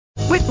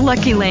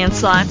Lucky Land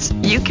Slots,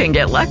 you can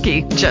get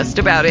lucky just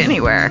about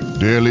anywhere.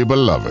 Dearly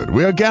beloved,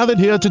 we are gathered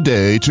here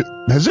today to...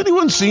 Has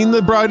anyone seen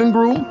the bride and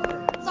groom?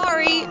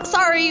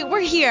 Sorry, we're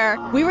here.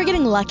 We were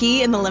getting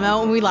lucky in the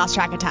limo and we lost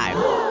track of time.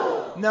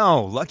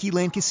 No, Lucky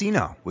Land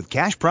Casino, with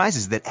cash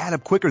prizes that add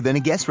up quicker than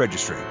a guest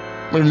registry.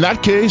 In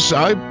that case,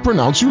 I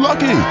pronounce you lucky.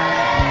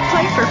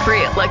 Play for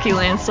free at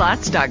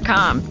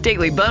LuckyLandSlots.com.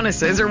 Daily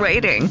bonuses are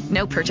waiting.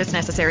 No purchase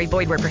necessary.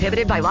 Void where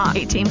prohibited by law.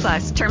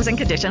 18+. Terms and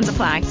conditions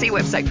apply. See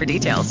website for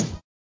details.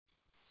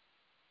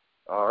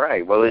 All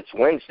right. Well, it's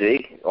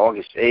Wednesday,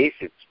 August 8th.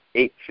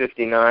 It's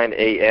 8:59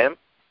 a.m.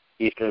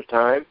 Eastern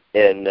Time,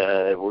 and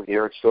we're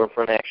here at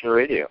Stormfront Action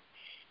Radio.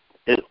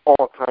 There's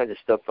all kinds of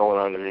stuff going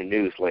on in the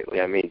news lately.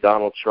 I mean,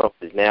 Donald Trump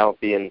is now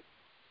being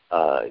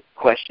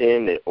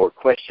questioned or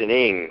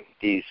questioning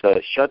these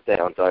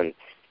shutdowns on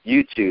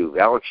YouTube.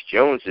 Alex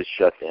Jones is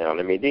shut down.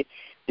 I mean,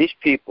 these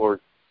people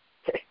are,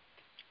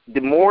 the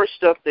more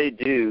stuff they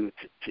do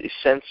to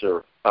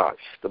censor us,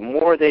 the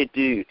more they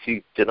do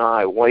to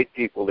deny white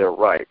people their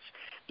rights,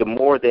 the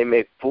more they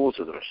make fools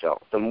of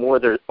themselves, the more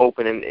they're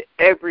opening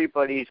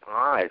everybody's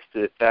eyes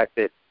to the fact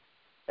that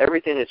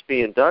everything that's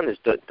being done is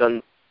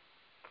done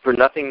for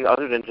nothing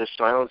other than just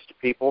silence to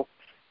people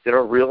that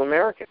are real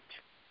Americans.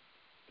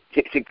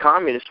 The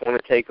communists want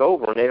to take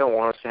over, and they don't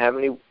want us to have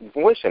any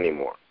voice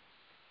anymore.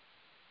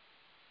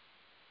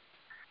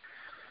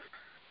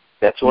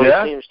 That's what it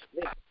seems to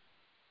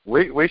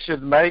me. We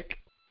should make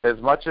as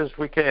much as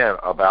we can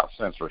about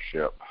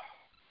censorship.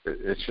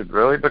 It should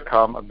really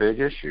become a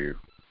big issue.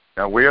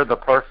 Now, we are the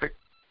perfect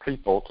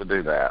people to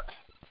do that.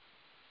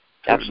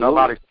 Absolutely.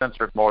 Nobody's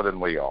censored more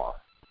than we are.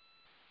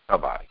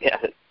 Nobody. Yeah,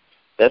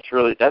 that's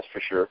for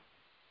sure.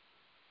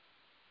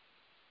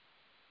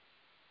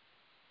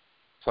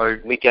 So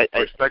we're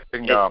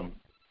expecting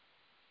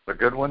the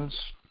good ones?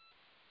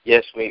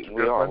 Yes, we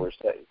are. We're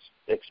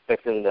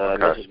expecting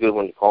Mrs.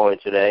 Goodwin to call in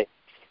today.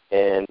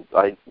 And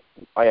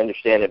I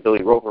understand that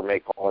Billy Roper may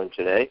call in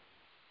today,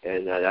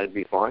 and that'd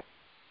be fine.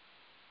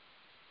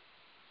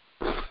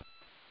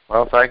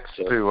 Well, thanks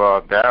to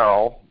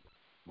Daryl,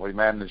 we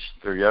managed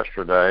through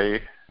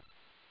yesterday,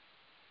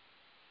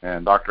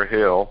 and Dr.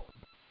 Hill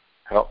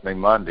helped me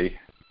Monday,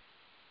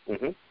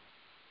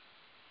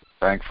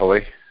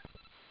 thankfully.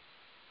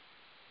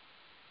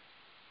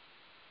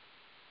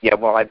 Yeah,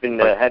 well, I've been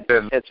had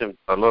some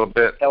a little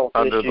bit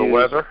under issues. the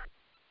weather.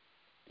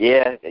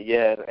 Yeah,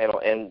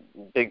 and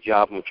big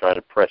job I'm trying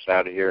to press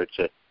out of here. It's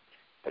a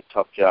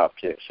tough job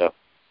too. So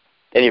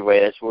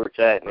anyway, that's where it's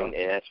at, and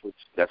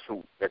that's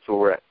where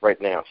we're at right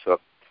now. So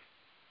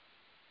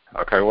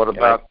okay, what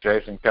about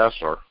Jason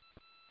Kessler?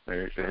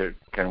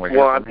 Can we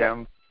hear from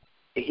him?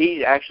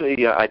 He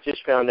actually, I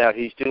just found out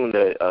he's doing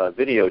a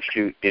video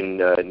shoot in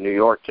New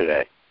York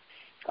today.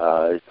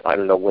 I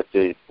don't know what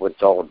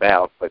it's all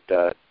about, but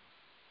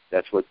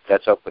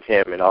that's up with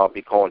him, and I'll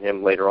be calling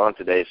him later on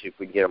today, see if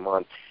we can get him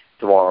on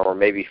tomorrow or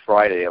maybe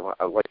Friday.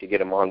 I'd like to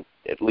get him on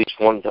at least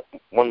one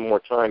more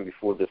time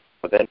before the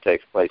event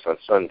takes place on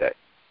Sunday,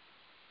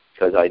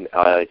 because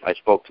I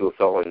spoke to a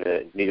fellow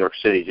in New York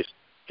City just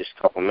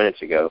a couple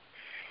minutes ago,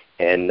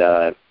 and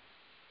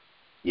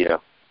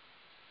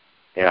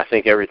and I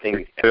think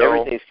everything's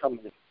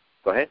coming.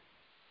 Go ahead.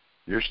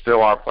 You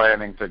still are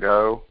planning to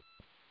go?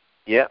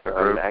 Yeah,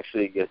 I'm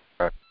actually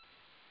I'm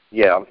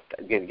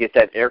going to get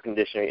that air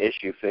conditioning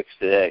issue fixed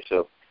today,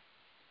 so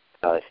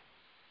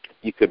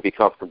you could be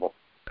comfortable.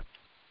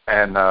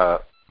 And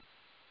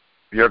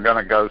you're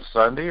going to go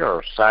Sunday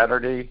or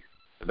Saturday,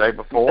 the day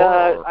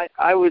before?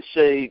 I would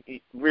say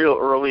real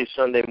early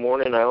Sunday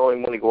morning. I only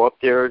want to go up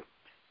there,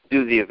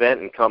 do the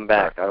event, and come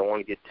back. I don't want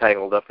to get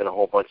tangled up in a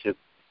whole bunch of,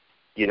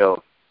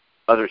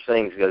 other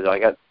things, because I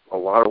got a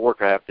lot of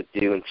work I have to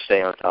do and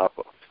stay on top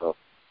of.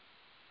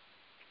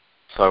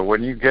 So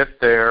when you get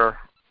there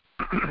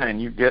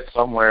and you get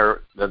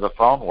somewhere that the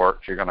phone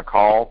works, you're going to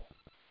call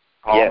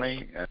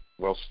me, and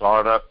we'll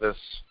start up this.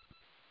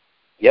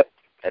 Yep,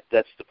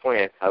 that's the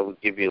plan. I will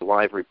give you a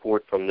live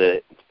report from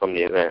the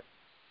event.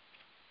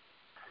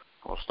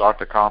 We'll start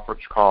the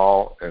conference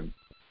call in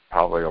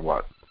probably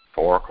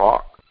 4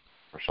 o'clock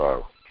or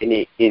so. In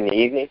the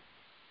evening?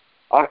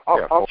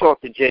 I'll talk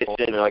to Jason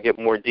and I'll get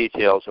more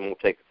details, and we'll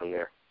take it from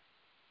there.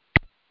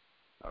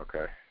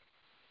 Okay.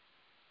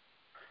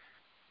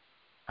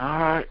 All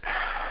right.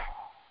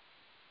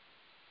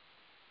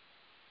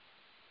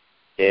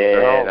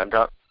 And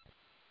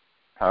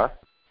Huh?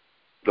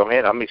 Go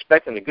ahead. I'm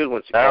expecting the good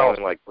ones to call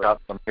in.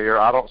 Got them here.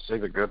 I don't see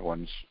the good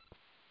ones.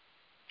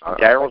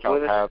 Daryl's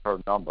with us? I have her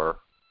number.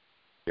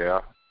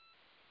 Yeah.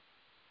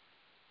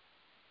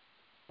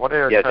 What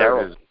area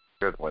code is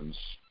good ones?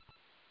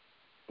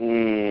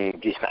 I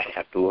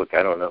have to look.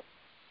 I don't know.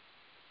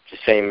 It's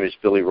the same as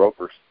Billy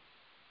Roper's.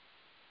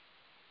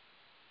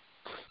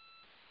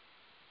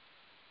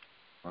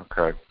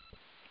 Okay.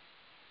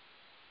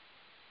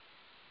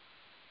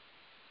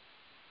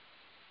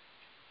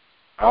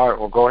 All right,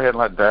 well, go ahead and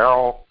let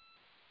Daryl.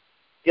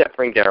 Yeah,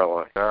 bring Daryl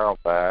on. Daryl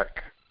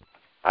back.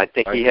 I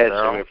think he had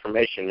some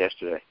information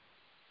yesterday.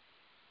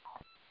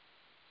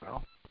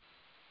 Well.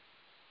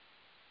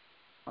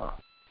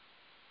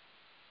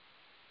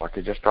 like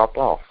he just dropped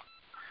off.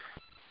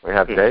 We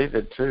have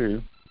David,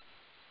 too.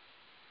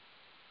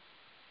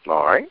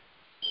 All right.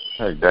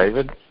 Hey,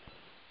 David.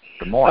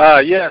 Good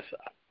morning. Yes.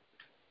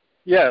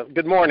 Yeah,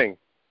 good morning.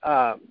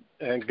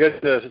 And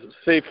good to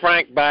see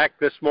Frank back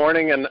this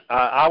morning. And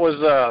I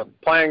was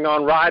planning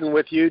on riding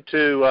with you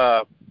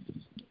to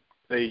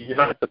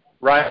the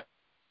right.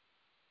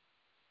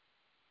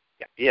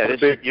 Yeah,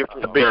 you're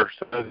from the beer.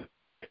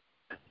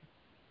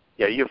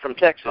 Yeah, you're from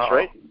Texas,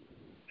 right?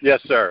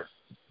 Yes, sir.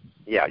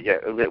 Yeah.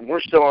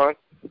 We're still on.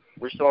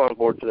 We're still on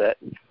board for that.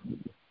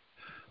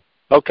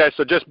 Okay,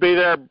 so just be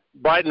there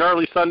bright and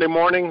early Sunday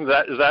morning.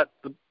 Is that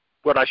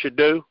what I should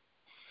do?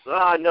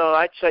 No,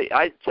 I'd say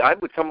I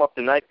would come up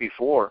the night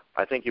before.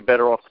 I think you're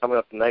better off coming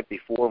up the night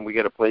before, and we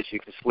get a place you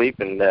can sleep,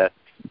 and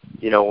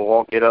we'll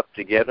all get up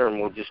together, and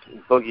we'll just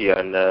boogie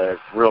on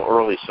real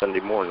early Sunday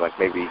morning, like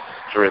maybe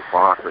 3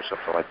 o'clock or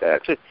something like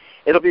that.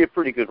 It'll be a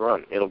pretty good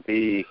run. It'll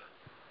be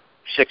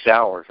 6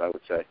 hours, I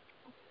would say.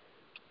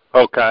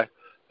 Okay.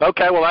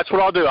 Well, that's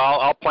what I'll do.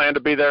 I'll plan to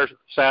be there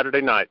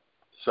Saturday night.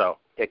 So.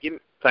 Yeah,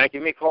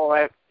 give me a call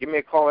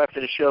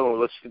after the show,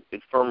 and let's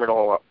firm it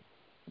all up.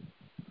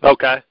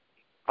 Okay.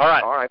 All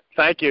right. All right.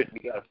 Thank you.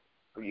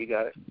 You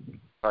got it.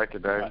 Thank you,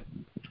 Dave.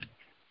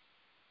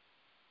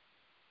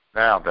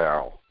 Now,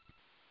 Daryl.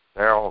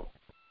 Daryl.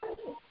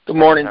 Good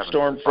morning,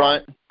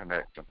 Stormfront.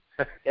 Connection.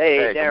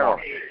 Hey, Daryl.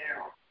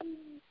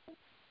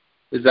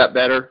 Is that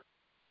better?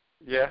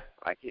 Yeah.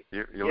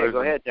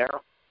 Go ahead, Daryl.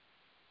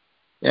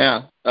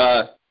 Yeah.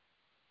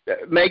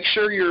 Make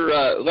sure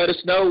let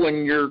us know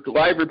when your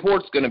live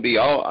report's going to be.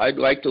 I'd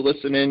like to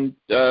listen in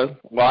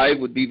live.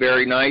 Would be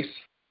very nice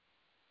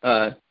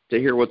to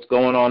hear what's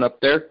going on up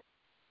there.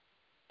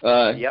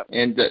 Yep.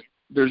 And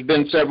there's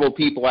been several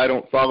people. I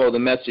don't follow the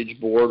message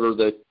board or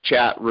the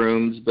chat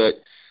rooms, but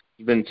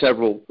there's been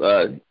several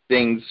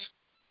things.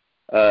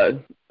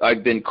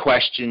 I've been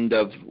questioned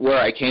of where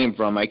I came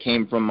from. I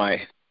came from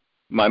my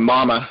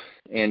mama,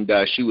 and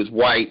she was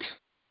white,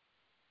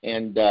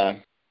 and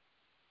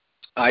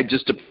I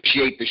just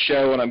appreciate the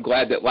show, and I'm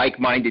glad that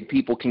like-minded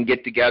people can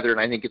get together, and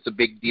I think it's a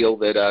big deal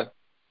that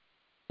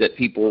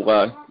people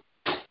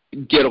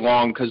get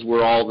along, because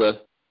we're all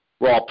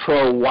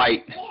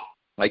pro-white,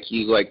 like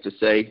you like to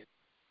say,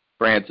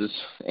 Francis,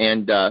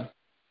 and that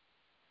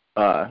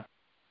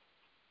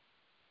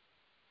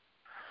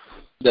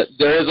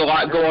there is a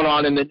lot going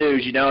on in the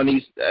news, and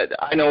these.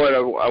 I know what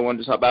I wanted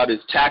to talk about is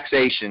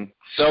taxation.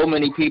 So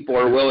many people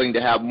are willing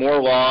to have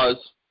more laws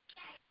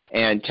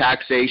and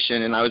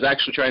taxation, and I was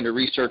actually trying to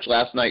research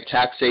last night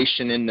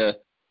taxation in the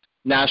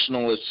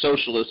nationalist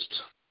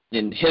socialist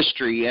in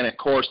history, and of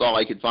course all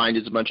I could find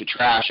is a bunch of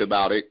trash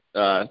about it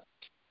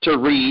to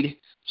read.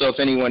 So if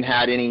anyone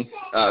had any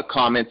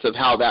comments of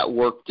how that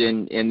worked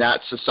in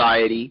that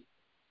society,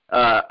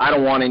 I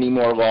don't want any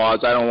more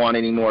laws. I don't want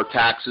any more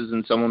taxes.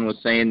 And someone was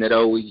saying that,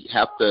 we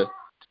have to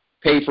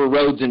pay for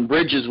roads and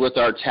bridges with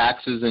our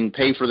taxes and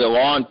pay for the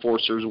law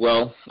enforcers.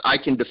 Well, I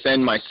can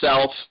defend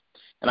myself,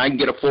 and I can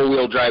get a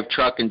four-wheel drive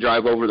truck and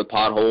drive over the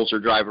potholes or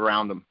drive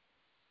around them.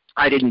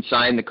 I didn't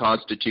sign the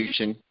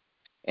Constitution,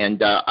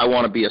 and I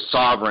want to be a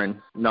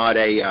sovereign, not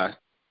a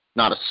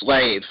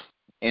slave.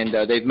 And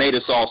they've made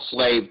us all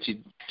slave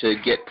to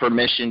get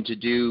permission to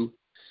do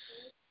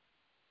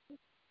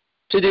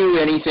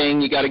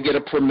anything. You got to get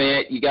a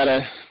permit. You got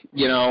to,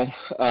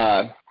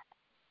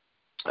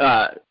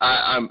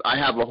 I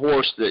have a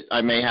horse that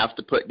I may have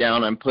to put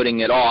down. I'm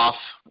putting it off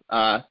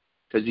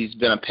because he's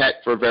been a pet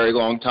for a very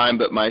long time.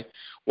 But my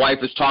wife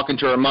is talking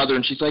to her mother,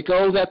 and she's like,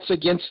 "Oh, that's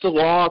against the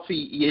law,"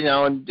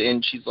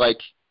 and she's like,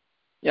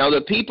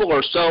 the people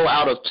are so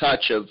out of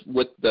touch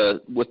with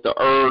the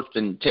earth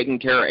and taking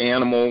care of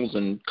animals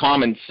and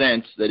common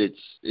sense that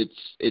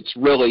it's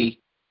really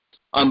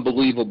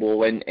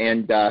unbelievable. And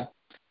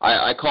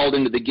I called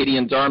into the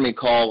Gideon's Army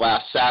call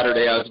last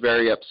Saturday. I was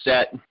very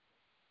upset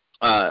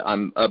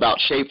about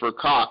Schaefer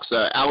Cox.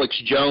 Alex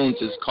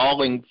Jones is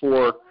calling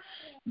for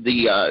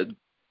the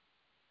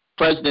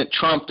President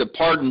Trump to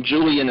pardon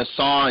Julian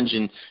Assange,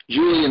 and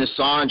Julian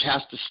Assange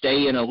has to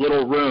stay in a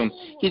little room.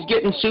 He's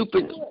getting soup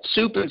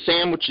and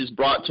sandwiches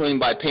brought to him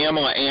by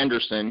Pamela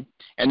Anderson,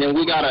 and then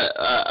we got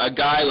a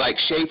guy like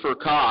Schaefer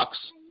Cox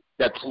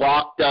that's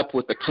locked up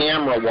with a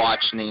camera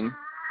watching him,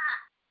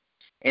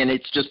 and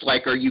it's just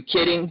like, are you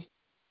kidding?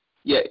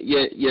 Yeah,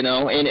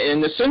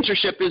 and the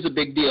censorship is a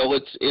big deal.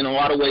 It's in a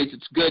lot of ways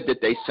it's good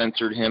that they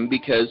censored him,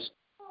 because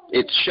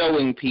it's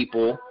showing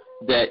people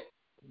that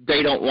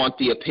they don't want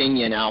the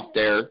opinion out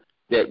there,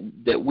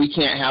 that we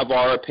can't have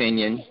our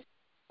opinion,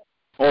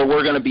 or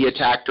we're going to be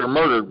attacked or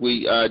murdered.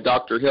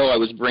 Dr. Hill, I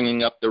was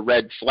bringing up the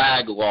red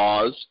flag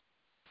laws,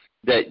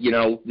 that,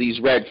 these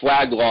red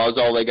flag laws,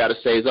 all they got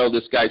to say is,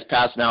 this guy's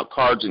passing out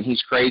cards and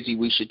he's crazy,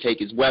 we should take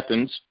his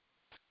weapons,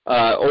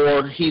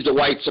 or he's a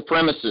white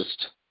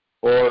supremacist,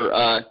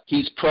 or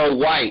he's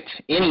pro-white,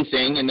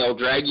 anything, and they'll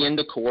drag you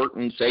into court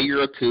and say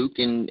you're a kook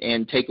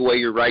and take away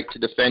your right to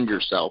defend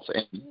yourself.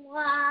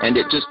 And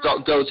it just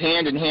goes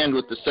hand in hand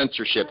with the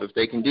censorship. If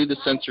they can do the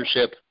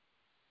censorship,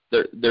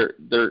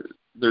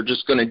 they're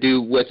just going to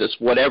do with us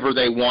whatever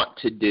they want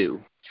to do.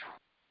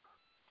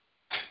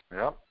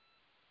 Yep.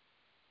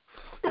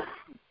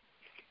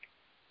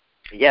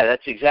 Yeah,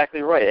 that's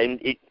exactly right. And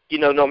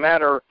no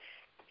matter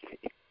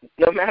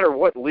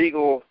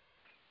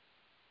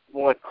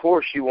what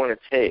course you want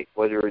to take,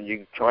 whether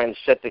you try and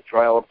set the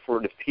trial up for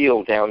an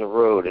appeal down the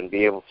road and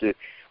be able to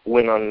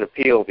win on an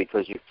appeal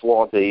because you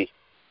flawed the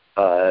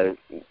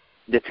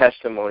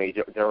testimony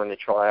during the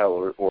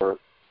trial, or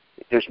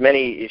there's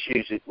many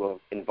issues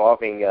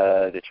involving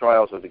the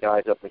trials of the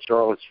guys up in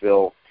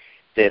Charlottesville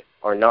that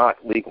are not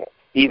legal,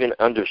 even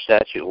under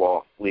statute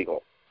law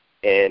legal.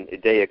 And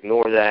they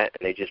ignore that,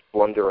 and they just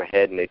blunder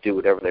ahead, and they do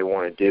whatever they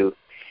want to do.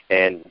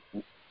 And,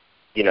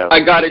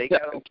 I got it.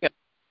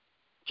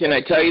 Can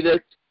I tell you this?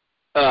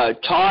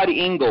 Todd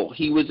Engel,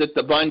 he was at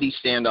the Bundy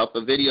standoff.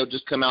 A video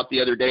just come out the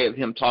other day of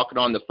him talking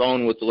on the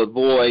phone with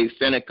Lavoy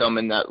Finicum,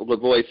 and that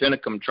Lavoy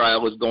Finicum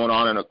trial was going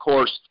on. And, of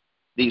course,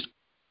 these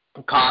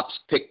cops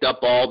picked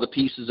up all the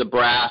pieces of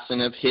brass and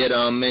have hit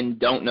them and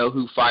don't know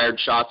who fired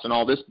shots and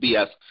all this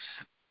BS.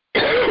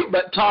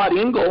 But Todd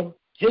Engel,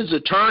 his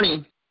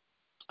attorney,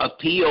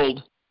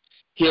 appealed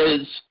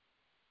his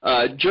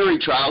jury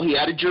trial. He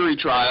had a jury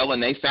trial,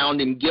 and they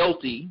found him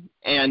guilty,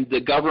 and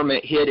the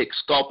government hid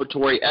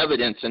exculpatory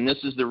evidence, and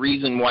this is the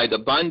reason why the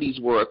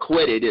Bundys were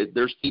acquitted.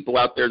 There's people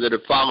out there that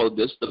have followed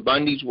this. The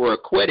Bundys were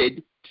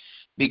acquitted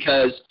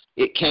because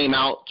it came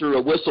out through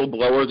a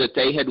whistleblower that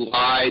they had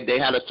lied. They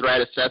had a threat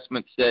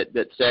assessment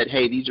that said,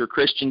 hey, these are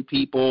Christian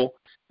people.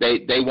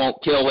 They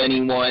won't kill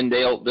anyone.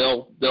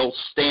 They'll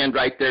stand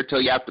right there till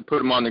you have to put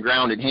them on the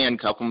ground and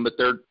handcuff them, but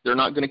they're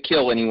not going to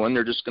kill anyone.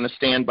 They're just going to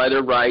stand by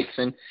their rights.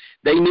 And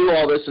they knew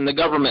all this, and the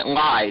government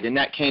lied, and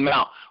that came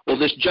out. Well,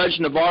 this Judge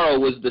Navarro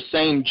was the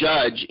same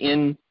judge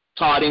in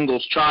Todd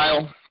Engel's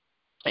trial,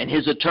 and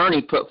his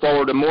attorney put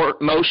forward a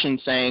motion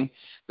saying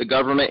the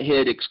government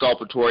hid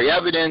exculpatory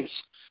evidence.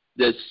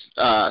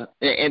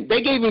 And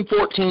they gave him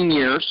 14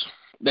 years.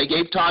 They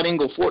gave Todd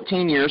Engel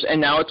 14 years, and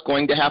now it's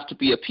going to have to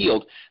be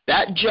appealed.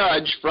 That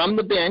judge from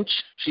the bench,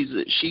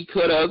 she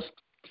could have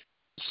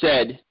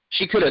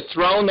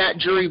thrown that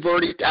jury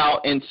verdict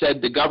out and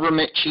said the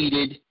government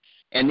cheated,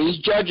 and these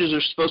judges are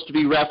supposed to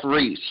be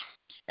referees.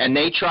 And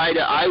they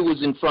I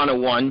was in front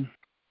of one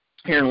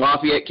here in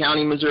Lafayette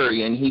County,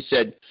 Missouri, and he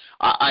said,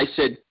 I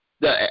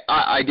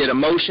did a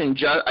motion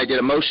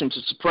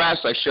to suppress.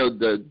 I showed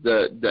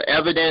the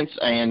evidence,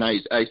 and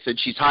I said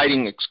she's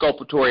hiding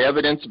exculpatory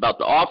evidence about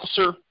the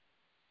officer.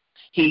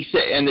 He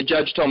said, and the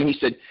judge told me, he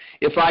said,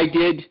 if I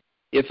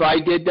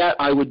did that,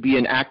 I would be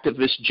an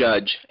activist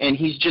judge. And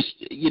he's just,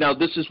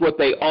 this is what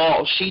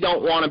she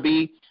don't want to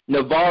be.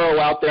 Navarro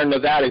out there in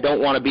Nevada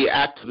don't want to be an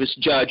activist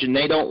judge, and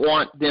they don't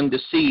want them to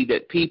see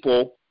that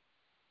people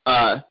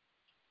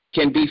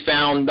can be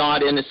found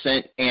not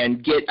innocent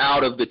and get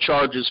out of the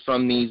charges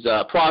from these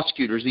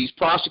prosecutors. These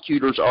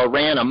prosecutors are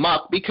ran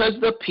amok because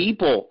the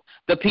people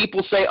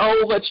say,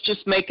 oh, let's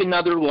just make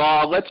another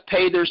law, let's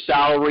pay their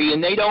salary,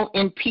 and they don't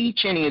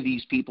impeach any of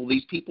these people.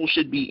 These people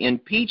should be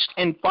impeached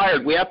and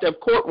fired. We have to have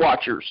court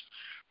watchers.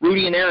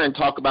 Rudy and Aaron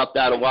talk about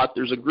that a lot.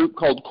 There's a group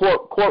called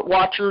Court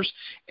Watchers,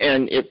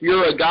 and if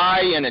you're a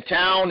guy in a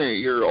town or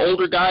you're an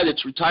older guy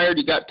that's retired,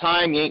 you got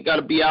time, you ain't got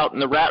to be out in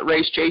the rat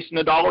race chasing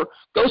a dollar,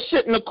 go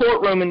sit in the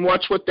courtroom and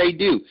watch what they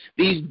do.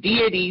 These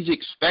deities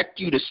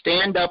expect you to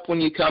stand up when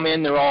you come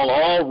in. They're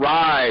all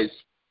rise.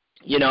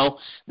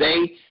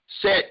 They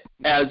sit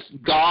as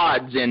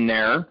gods in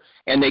there,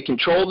 and they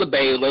control the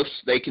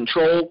bailiffs. They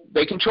control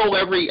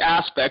every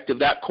aspect of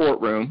that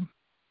courtroom,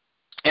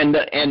 and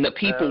the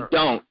people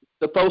don't.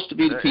 Supposed to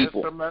be the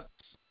people. Instruments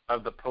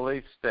of the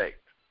police state.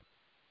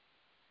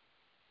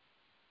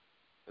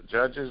 The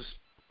judges,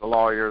 the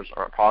lawyers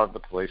are part of the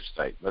police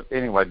state. But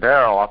anyway,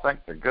 Daryl, I think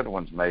the good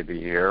ones may be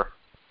here.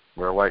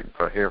 We're waiting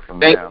to hear from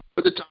them.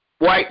 For the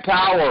white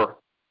power.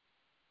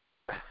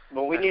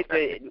 Well, we need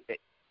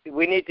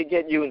to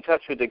get you in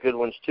touch with the good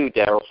ones too,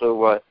 Daryl.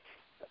 So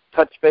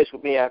touch base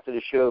with me after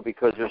the show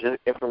because there's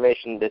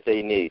information that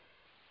they need.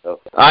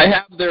 So. I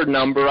have their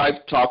number.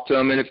 I've talked to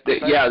them, and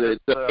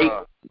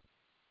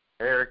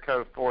area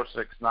code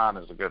 469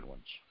 is a good one.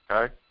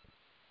 Okay.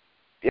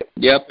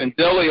 Yep, and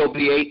Billy will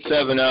be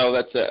 870.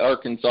 That's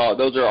Arkansas.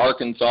 Those are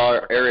Arkansas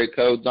area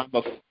codes.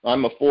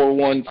 I'm a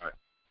 41.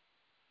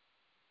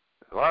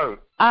 Hello.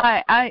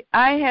 I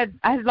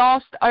had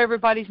lost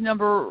everybody's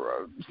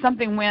number.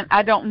 Something went.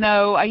 I don't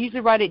know. I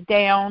usually write it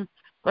down,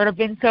 but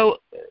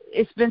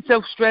it's been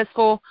so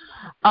stressful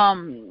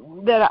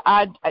that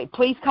I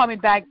please call me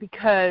back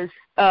because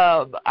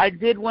I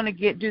did want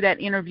to do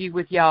that interview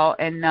with y'all,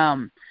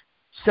 and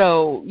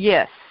so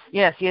yes,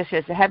 I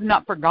have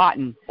not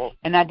forgotten,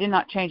 and I did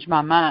not change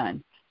my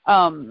mind.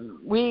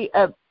 We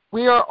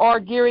are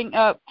gearing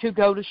up to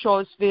go to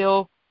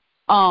Charlottesville.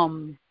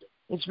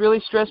 It's really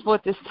stressful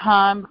at this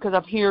time because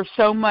I hear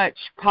so much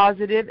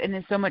positive and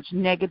then so much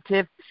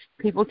negative.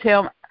 People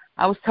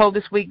I was told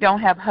this week,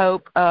 don't have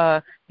hope.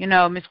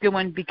 Miss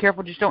Goodwin, be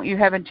careful. Just don't. You're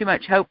having too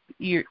much hope.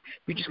 You're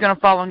just going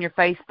to fall on your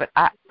face. But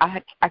I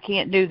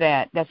can't do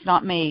that. That's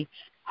not me.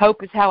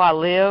 Hope is how I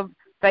live.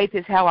 Faith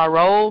is how I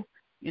roll.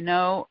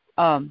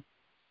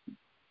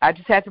 I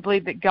just have to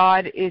believe that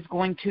God is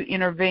going to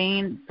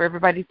intervene. For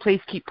everybody, please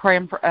keep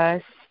praying for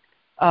us.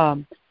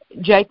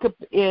 Jacob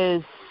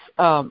is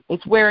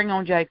it's wearing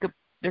on Jacob.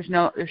 There's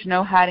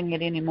no hiding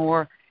it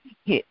anymore.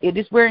 It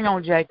is wearing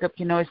on Jacob.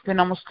 It's been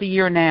almost a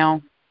year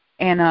now.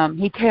 And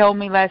he told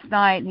me last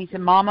night, and he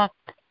said, Mama,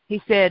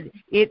 he said,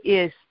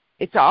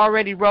 it's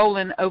already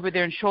rolling over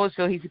there in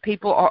Charlottesville. He said,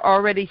 people are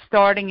already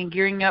starting and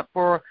gearing up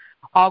for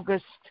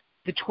August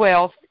the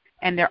 12th,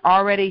 and they're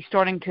already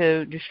starting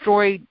to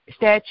destroy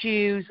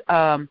statues.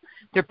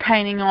 They're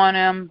painting on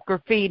them,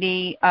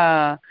 graffiti.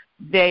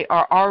 They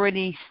are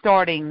already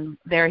starting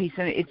there. He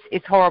said,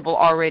 it's horrible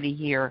already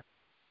here.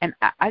 And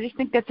I just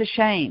think that's a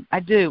shame. I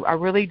do. I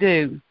really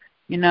do.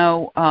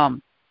 I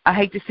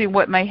hate to see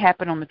what may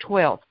happen on the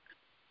 12th.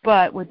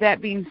 But with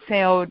that being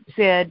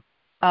said,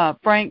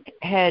 Frank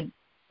had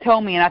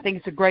told me, and I think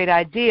it's a great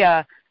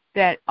idea,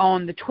 that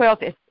on the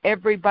 12th, if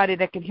everybody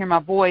that can hear my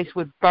voice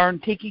would burn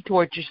tiki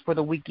torches for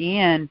the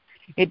weekend.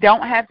 It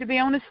don't have to be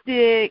on a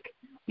stick,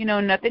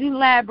 nothing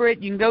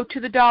elaborate. You can go to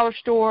the dollar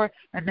store,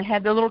 and they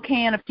have the little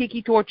can of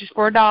tiki torches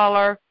for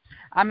 $1.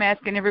 I'm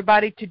asking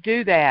everybody to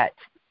do that,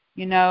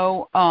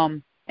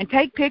 and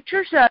take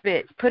pictures of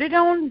it. Put it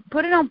on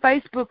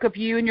Facebook of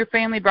you and your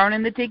family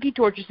burning the tiki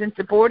torches and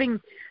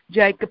supporting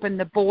Jacob and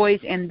the boys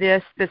and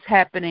this that's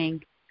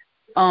happening.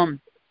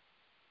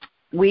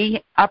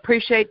 We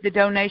appreciate the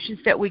donations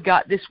that we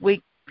got this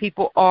week.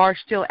 People are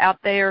still out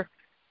there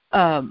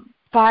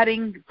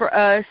fighting for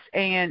us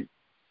and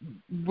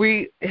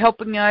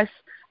helping us.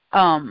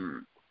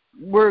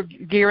 We're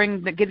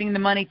getting the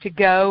money to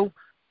go.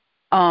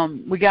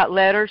 We got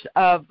letters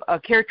of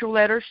character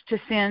letters to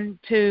send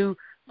to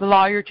the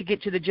lawyer to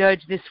get to the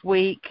judge this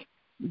week.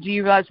 Do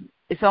you realize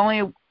it's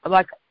only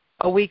like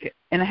a week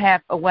and a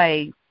half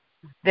away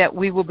that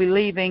we will be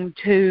leaving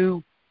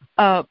to,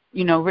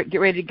 get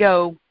ready to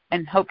go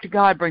and hope to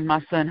God bring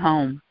my son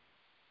home.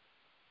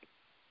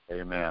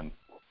 Amen.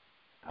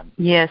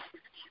 Yes.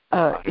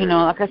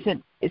 Like I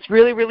said, it's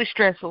really, really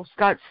stressful.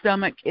 Scott's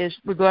stomach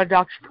we'll go to a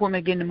doctor's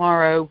appointment again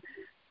tomorrow.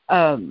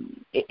 I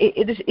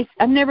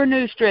never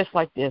knew stress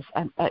like this.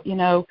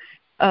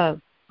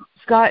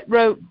 Scott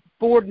wrote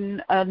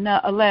Borden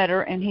a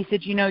letter, and he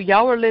said,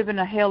 y'all are living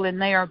a hell in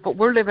there, but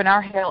we're living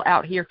our hell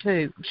out here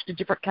too, just a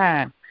different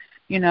kind,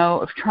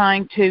 of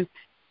trying to.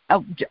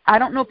 I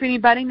don't know if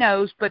anybody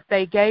knows, but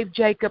they gave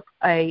Jacob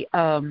a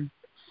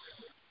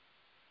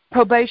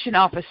probation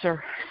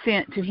officer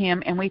sent to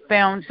him, and we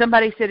found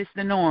somebody said it's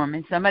the norm,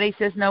 and somebody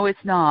says no, it's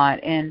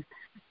not, and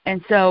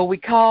so we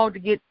called to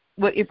get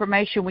what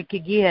information we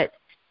could get,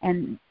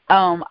 and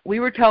we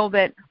were told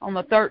that on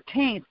the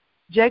 13th,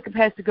 Jacob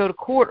has to go to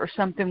court or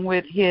something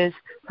with his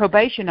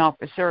probation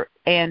officer,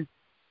 and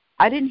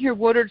I didn't hear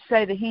Woodard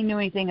say that he knew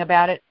anything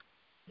about it.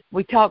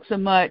 We talked so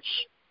much,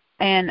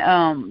 and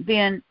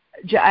then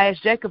I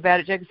asked Jacob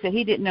about it. Jacob said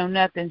he didn't know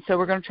nothing, so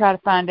we're going to try to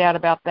find out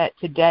about that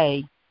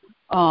today.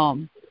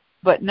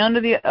 But none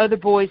of the other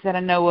boys that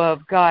I know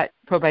of got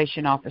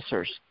probation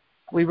officers.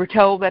 We were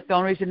told that the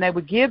only reason they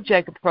would give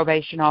Jacob a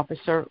probation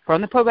officer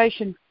from the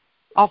probation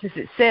office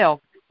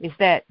itself is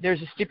that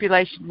there's a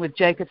stipulation with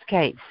Jacob's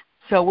case.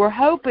 So we're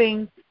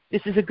hoping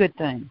this is a good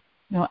thing.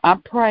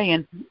 I'm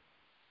praying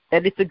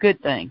that it's a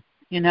good thing.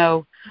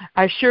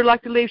 I sure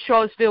like to leave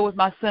Charlottesville with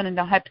my son and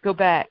don't have to go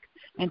back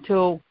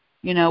until,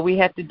 we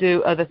have to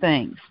do other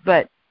things.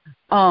 But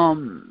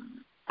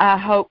I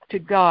hope to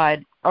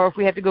God, or if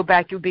we have to go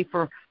back, it would be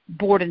for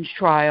Borden's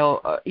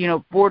trial,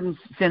 Borden's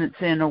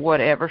sentencing or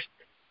whatever.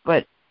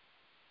 But,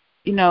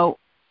 I'm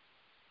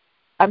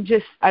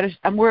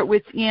where at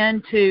wit's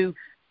end to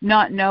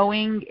not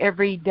knowing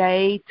every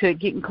day to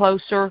getting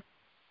closer.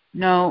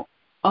 I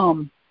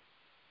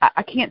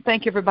can't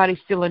thank everybody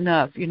still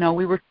enough.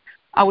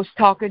 I was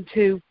talking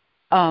to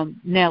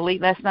Nellie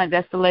last night.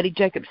 That's the lady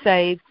Jacob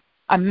saved.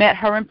 I met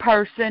her in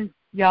person,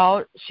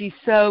 y'all. She's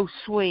so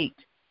sweet.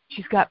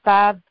 She's got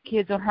 5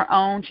 kids on her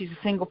own. She's a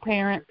single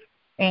parent,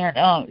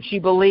 and she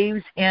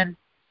believes in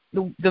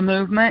the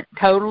movement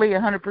totally,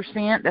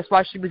 100%. That's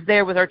why she was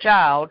there with her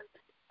child,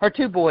 her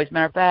 2 boys,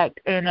 matter of fact.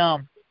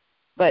 And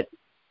but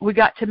we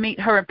got to meet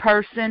her in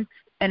person,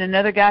 and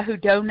another guy who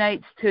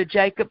donates to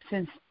Jacob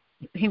since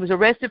he was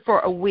arrested for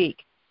a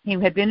week. He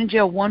had been in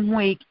jail 1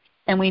 week,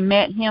 and we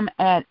met him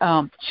at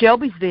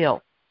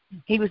Shelbyville.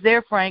 He was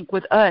there, Frank,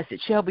 with us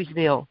at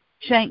Shelbyville,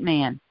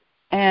 Shankman.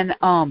 And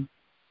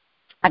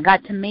I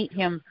got to meet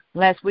him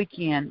last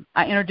weekend.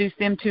 I introduced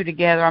them 2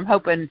 together. I'm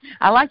hoping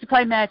 – I like to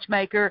play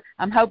matchmaker.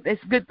 I'm hoping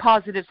it's good,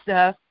 positive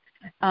stuff.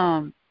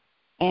 So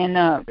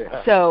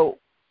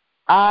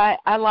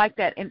I like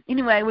that. And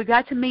anyway, we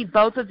got to meet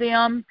both of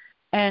them,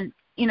 and,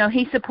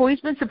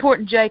 he's been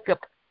supporting Jacob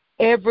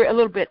a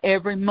little bit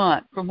every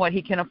month from what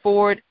he can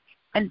afford.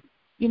 And,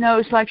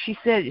 it's like she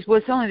said, well,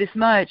 it's only this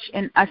much.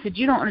 And I said,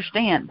 you don't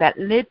understand. That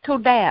little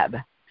dab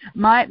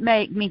might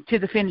make me to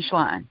the finish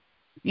line,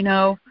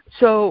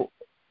 So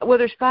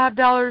whether it's $5,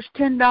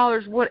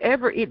 $10,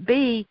 whatever it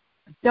be,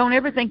 don't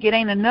ever think it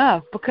ain't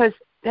enough, because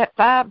that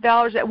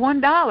 $5, that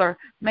 $1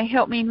 may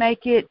help me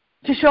make it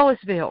to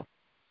Charlottesville,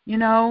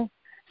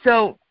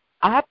 So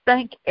I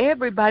thank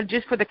everybody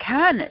just for the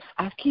kindness.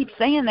 I keep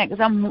saying that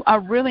because I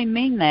really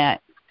mean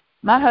that.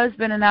 My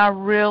husband and I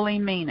really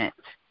mean it.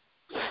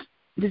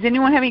 Does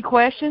anyone have any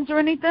questions or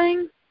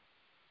anything?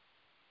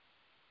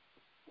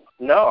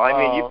 No, I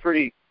mean, you're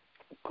pretty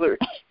clear.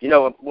 You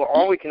know, well,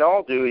 all we can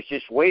all do is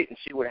just wait and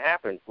see what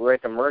happens. We're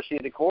at the mercy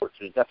of the courts.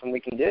 There's nothing we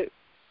can do.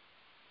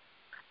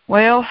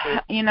 Well,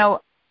 you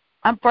know,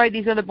 I'm afraid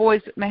these other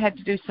boys may have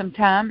to do some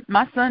time.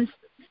 My son's,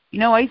 you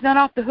know, he's not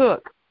off the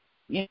hook.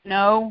 You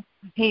know,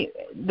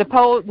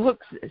 the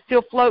hook's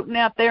still floating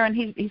out there, and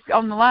he's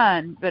on the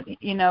line, but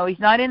you know, he's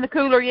not in the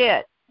cooler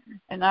yet.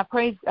 And I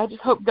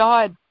just hope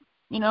God,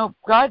 you know,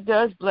 God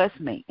does bless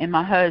me and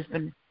my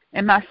husband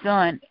and my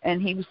son.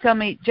 And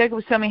Jacob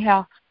was telling me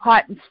how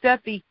hot and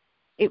stuffy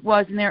it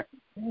was in there.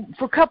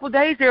 For a couple of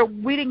days there,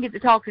 we didn't get to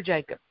talk to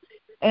Jacob.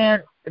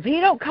 And if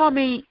he don't call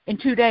me in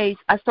 2 days,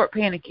 I start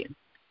panicking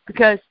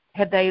because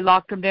have they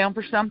locked him down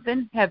for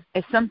something? Has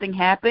something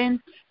happened?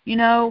 You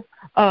know,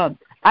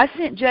 I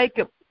sent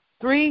Jacob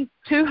 2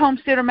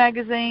 homesteader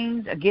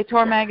magazines, a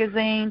guitar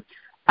magazine.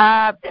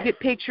 I get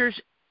pictures.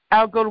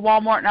 I'll go to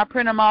Walmart and I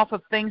print them off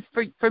of things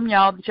from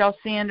y'all that y'all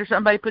send or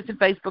somebody puts in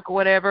Facebook or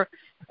whatever,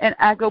 and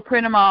I go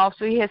print them off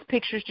so he has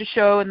pictures to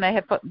show and they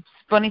have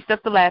funny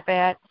stuff to laugh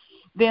at.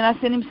 Then I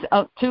send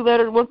him 2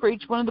 letters, one for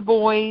each one of the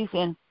boys,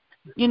 and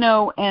you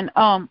know, and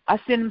I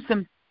send him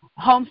some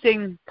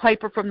homesteading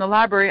paper from the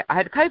library. I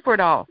had to pay for it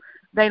all.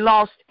 They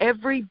lost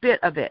every bit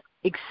of it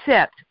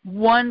except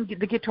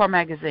the guitar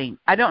magazine.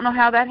 I don't know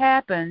how that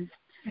happens,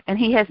 and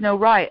he has no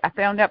right. I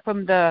found out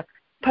from the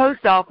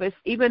post office,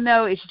 even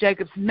though it's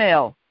Jacob's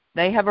mail,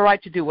 they have a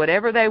right to do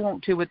whatever they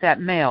want to with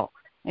that mail.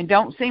 And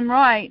don't seem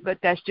right, but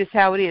that's just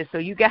how it is. So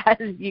you guys,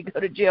 you go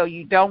to jail.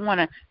 You don't want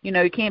to, you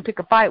know, you can't pick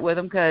a fight with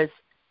them because,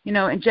 you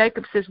know, and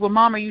Jacob says, well,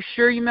 Mom, are you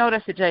sure you mailed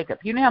us? I said, Jacob,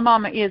 you know how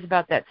Mama is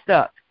about that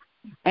stuff.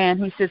 And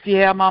he says,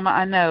 yeah, Mama,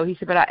 I know. He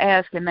said, but I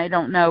asked, and they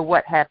don't know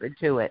what happened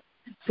to it.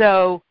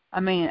 So,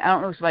 I mean, I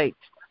don't know, it's like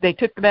they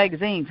took the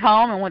magazines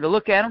home and went to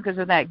look at them because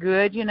they're that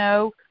good, you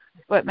know.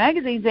 But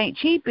magazines ain't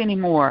cheap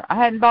anymore. I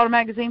hadn't bought a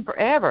magazine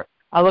forever.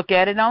 I look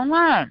at it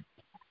online.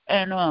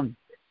 And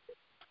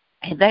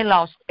they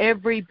lost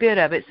every bit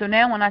of it. So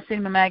now when I send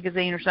him a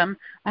magazine or something,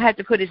 I have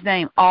to put his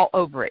name all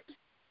over it.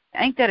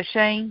 Ain't that a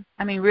shame?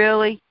 I mean,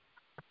 really?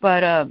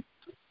 But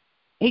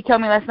he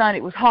told me last night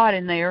it was hot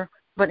in there.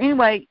 But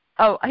anyway,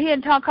 he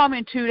hadn't called me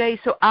in 2 days,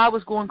 so I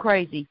was going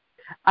crazy.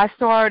 I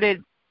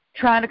started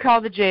trying to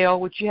call the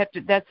jail, which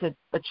that's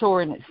a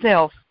chore in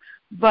itself.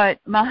 But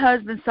my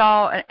husband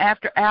saw an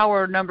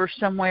after-hour number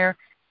somewhere,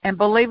 and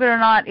believe it or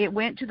not, it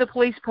went to the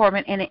police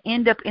department, and it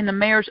ended up in the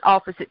mayor's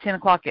office at 10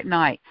 o'clock at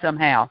night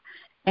somehow.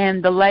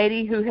 And the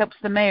lady who helps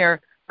the mayor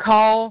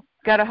got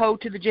a hold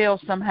to the jail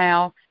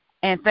somehow,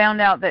 and found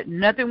out that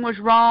nothing was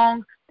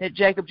wrong, that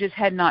Jacob just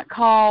had not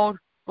called.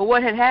 But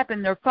what had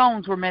happened, their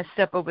phones were messed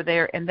up over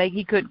there, and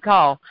he couldn't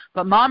call.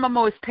 But Mama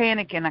was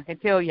panicking, I can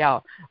tell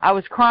y'all. I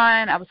was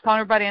crying. I was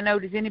calling everybody I know,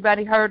 does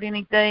anybody heard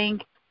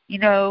anything? You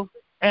know,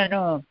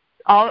 and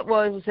all it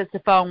was that the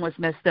phone was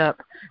messed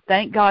up.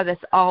 Thank God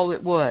that's all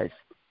it was,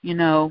 you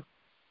know.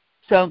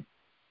 So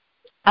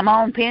I'm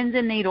on pins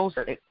and needles,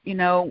 you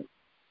know.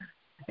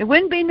 It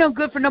wouldn't be no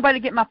good for nobody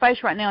to get in my face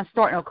right now and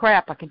start no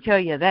crap, I can tell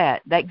you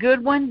that. That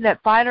good one,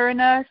 that fighter in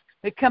us,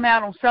 would come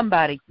out on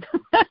somebody.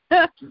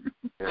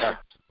 Yeah.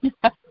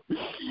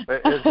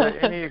 Is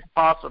there any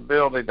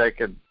possibility they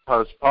could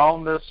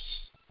postpone this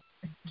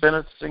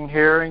sentencing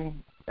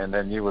hearing and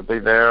then you would be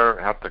there,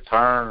 have to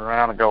turn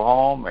around and go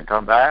home and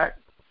come back?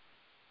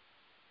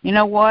 You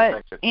know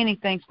what?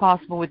 Anything's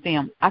possible with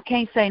them. I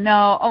can't say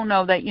no,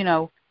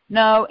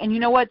 no. And you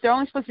know what? They're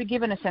only supposed to be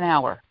giving us an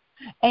hour.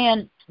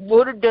 And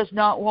Woodard does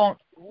not want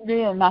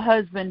my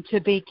husband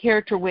to be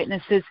character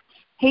witnesses.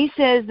 He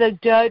says the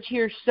judge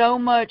hears so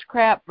much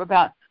crap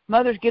about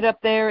mothers get up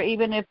there,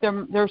 even if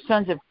their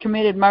sons have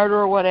committed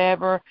murder or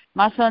whatever.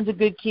 My son's a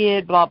good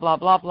kid, blah, blah,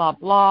 blah, blah,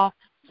 blah.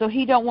 So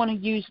he don't want to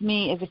use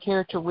me as a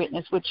character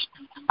witness, which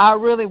I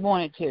really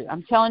wanted to.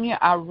 I'm telling you,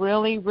 I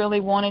really, really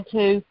wanted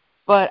to.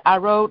 But I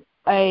wrote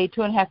a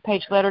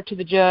 2.5-page letter to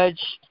the judge,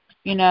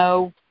 you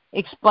know,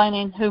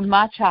 explaining who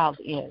my child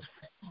is,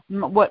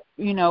 what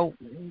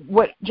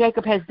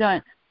Jacob has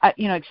done. I,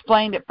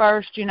 explained at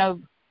first,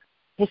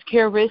 his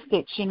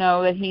characteristics,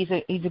 that he's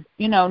a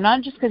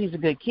not just because he's a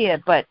good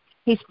kid, but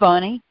he's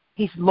funny,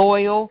 he's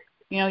loyal,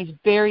 he's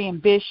very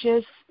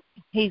ambitious,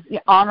 he's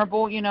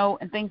honorable,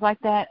 and things like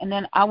that. And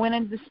then I went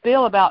into the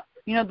spiel about,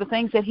 the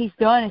things that he's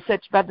done is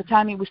such by the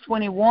time he was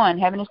 21,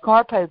 having his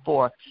car paid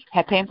for,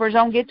 had paying for his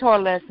own guitar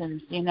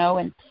lessons, and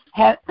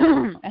had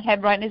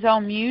writing his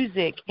own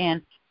music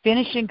and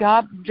finishing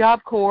Job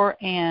Corps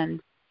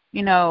and,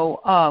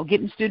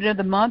 getting Student of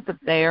the Month up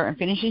there and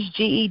finishing his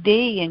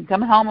GED and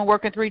coming home and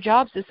working 3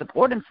 jobs to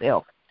support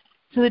himself.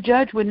 So the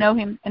judge would know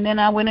him. And then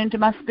I went into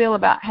my spiel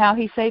about how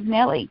he saved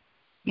Nellie.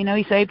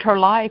 He saved her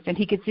life, and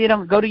he could see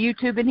it go to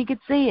YouTube and he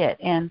could see it.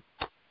 And,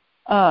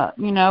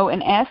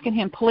 and asking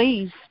him,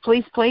 please,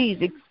 to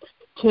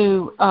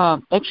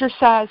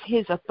exercise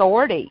his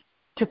authority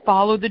to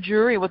follow the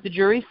jury, what the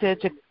jury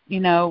said, to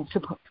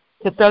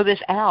to throw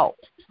this out.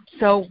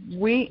 So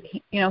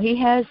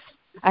he has,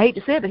 I hate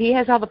to say it, but he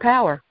has all the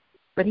power,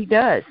 but he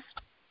does.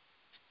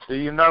 Do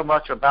you know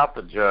much about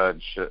the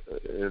judge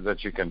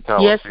that you can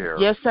tell us here?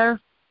 Yes, sir.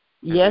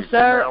 Yes,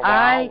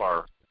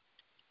 sir.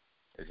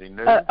 Is he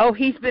new?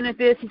 He's been at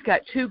this. He's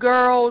got 2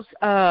 girls.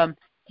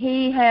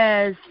 He's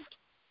done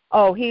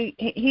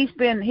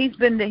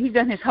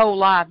his whole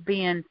life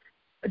being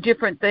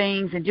different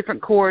things in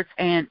different courts,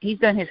 and he's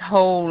done his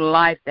whole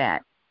life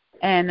that.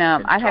 And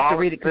I have to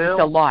read it because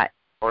it's a lot.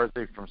 Or is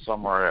he from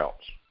somewhere else?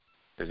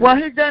 He's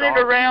done it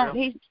around.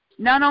 He's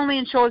not only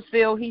in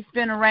Charlottesville. He's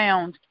been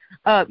around.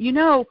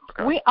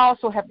 We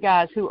also have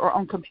guys who are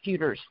on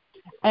computers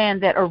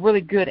and that are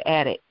really good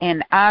at it.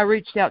 And I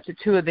reached out to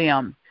 2 of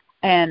them,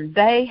 and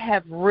they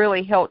have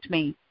really helped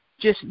me.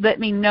 Just let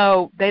me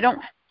know. They don't,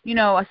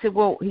 I said,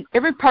 well,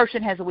 every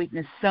person has a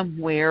weakness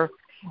somewhere.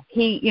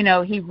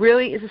 He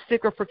really is a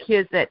sticker for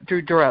kids that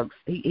do drugs.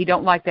 He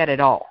don't like that at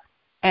all.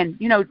 And,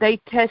 they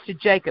tested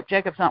Jacob.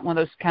 Jacob's not one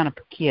of those kind of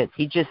kids.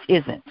 He just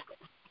isn't.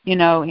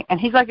 And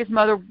he's like his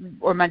mother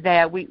or my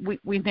dad.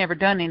 We've never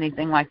done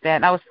anything like that.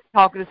 And I was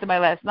talking to somebody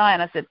last night,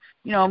 and I said,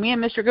 me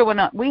and Mr. Goodwin,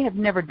 we have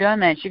never done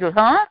that. She goes,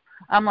 huh?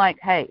 I'm like,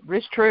 hey,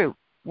 it's true.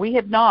 We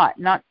have not,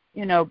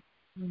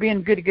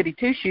 being goody-goody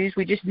two-shoes.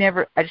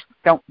 I just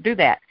don't do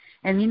that.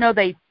 And,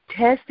 they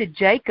tested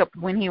Jacob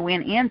when he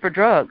went in for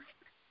drugs.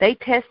 They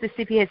test to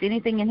see if he has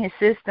anything in his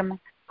system. Of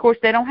course,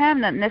 they don't have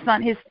nothing. That's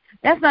not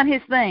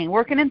his thing.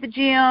 Working at the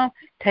gym,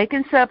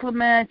 taking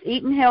supplements,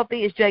 eating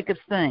healthy is Jacob's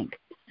thing.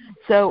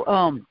 So,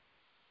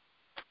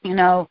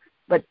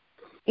 but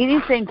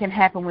anything can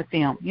happen with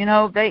them.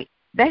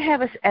 They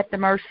have us at the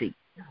mercy.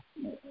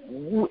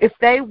 If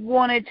they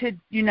wanted to,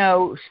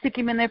 stick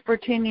him in there for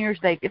 10 years,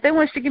 if they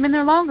want to stick him in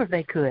there longer,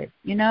 they could.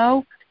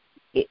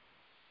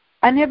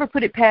 I never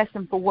put it past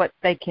them for what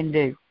they can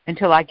do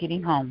until I get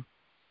him home.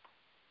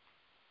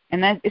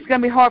 And it's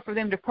going to be hard for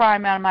them to pry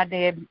him out of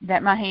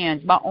my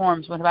hands, my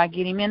arms, when I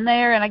get him in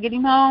there and I get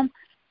him home,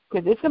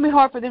 because it's going to be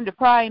hard for them to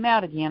pry him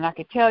out again. I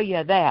can tell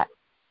you that.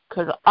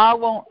 Because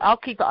I'll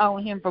keep an eye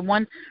on him from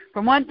one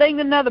thing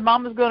to another.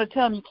 Mama's going to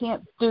tell him, you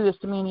can't do this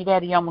to me and your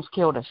daddy almost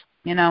killed us,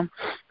 Yeah.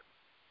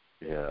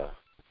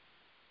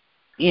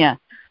 Yeah.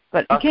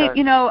 But you can't,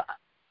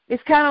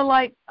 it's kind of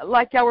like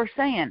y'all were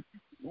saying.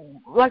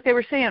 Like they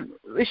were saying,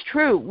 it's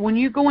true. When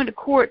you go into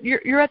court,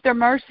 you're at their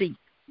mercy.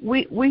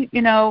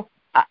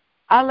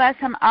 Last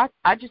time I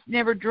just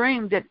never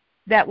dreamed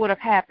that would have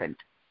happened.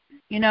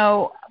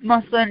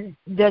 My son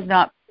does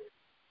not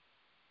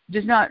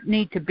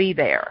need to be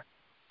there.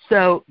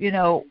 So,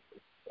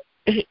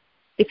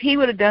 if he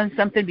would have done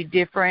something be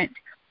different,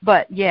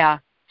 but yeah.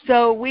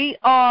 So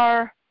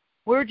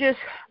we're just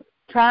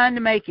trying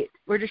to make it.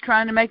 We're just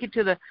trying to make it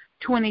to the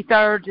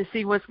 23rd to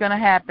see what's going to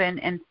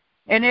happen.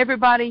 And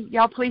everybody,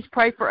 y'all please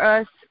pray for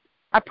us.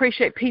 I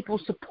appreciate people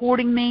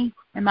supporting me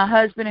and my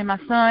husband and my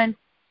son.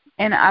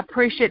 And I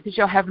appreciate that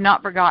y'all have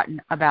not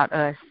forgotten about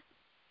us.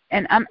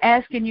 And I'm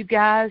asking you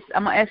guys,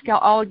 I'm going to ask y'all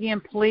all again,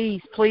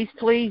 please, please,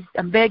 please,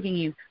 I'm begging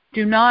you,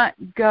 do not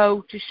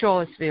go to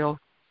Charlottesville.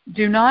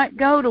 Do not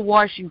go to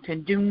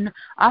Washington.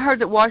 I heard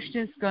that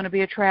Washington's going to be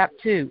a trap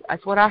too.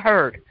 That's what I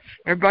heard.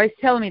 Everybody's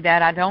telling me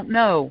that. I don't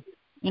know.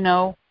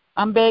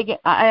 I'm begging.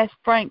 I asked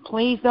Frank,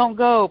 please don't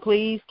go.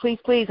 Please, please,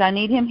 please. I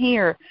need him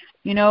here.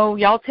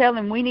 Y'all tell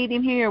him we need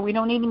him here. We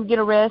don't need him to get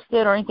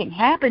arrested or anything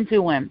happen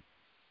to him.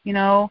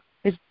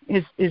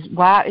 His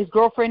wife, his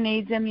girlfriend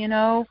needs him.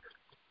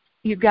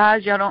 You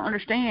guys, y'all don't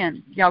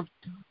understand. Y'all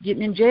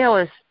getting in jail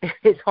is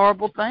a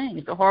horrible thing.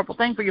 It's a horrible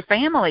thing for your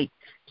family.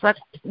 It's like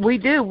we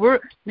do.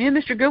 Me and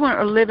Mr. Goodwin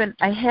are living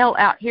a hell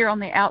out here on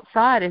the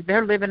outside as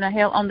they're living a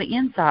hell on the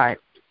inside.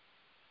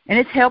 And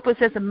it's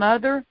helpless as a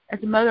mother.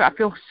 As a mother, I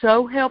feel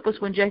so helpless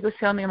when Jacob's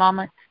telling me,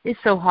 Mama, it's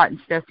so hot and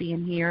stuffy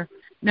in here.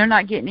 They're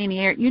not getting any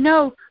air.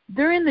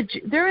 They're in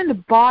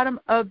the bottom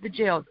of the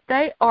jail.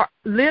 They are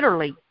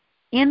literally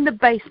in the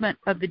basement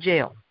of the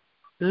jail.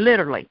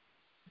 Literally.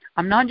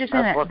 I'm not just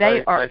saying that.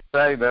 They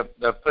say that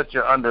they'll put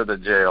you under the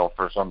jail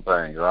for some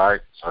things, right?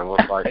 So it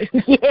looks like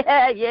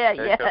yeah.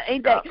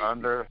 Ain't that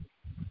under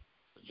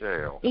the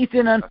jail? He's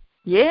in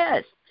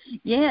yes.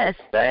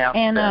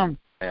 Damp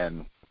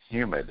and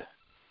humid.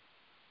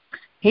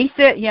 He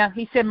said,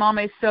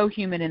 Mama, it's so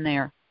humid in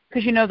there.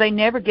 Because, they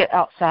never get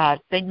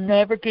outside. They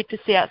never get to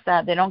see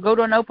outside. They don't go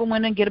to an open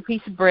window and get a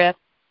piece of breath.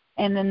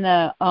 And then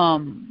the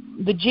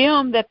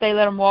gym that they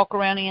let them walk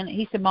around in,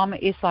 he said, Mama,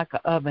 it's like an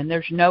oven.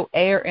 There's no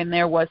air in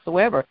there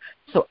whatsoever.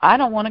 So I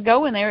don't want to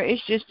go in there.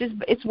 It's just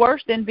it's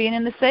worse than being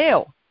in the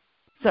cell.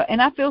 So,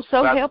 and I feel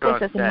so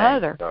helpless as a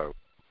mother. So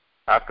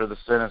after the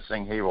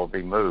sentencing, he will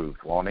be moved,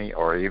 won't he,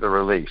 or either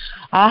released?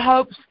 I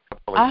hope so.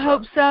 One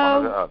or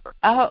the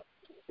other.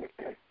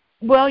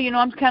 Well,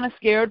 I'm kind of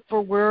scared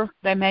for where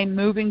they may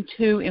move him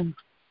to and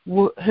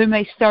who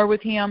may stir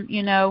with him.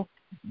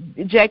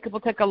 Jacob will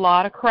take a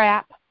lot of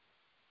crap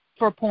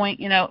for a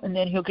point, and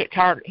then he'll get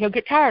tired. He'll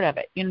get tired of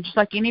it, just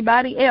like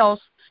anybody else.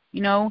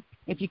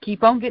 If if you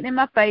keep on getting in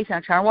my face and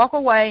I try to walk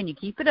away and you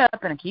keep it up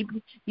and I keep,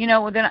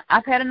 well, then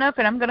I've had enough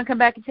and I'm going to come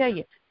back and tell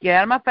you, get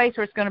out of my face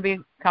or it's going to be a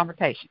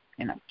confrontation.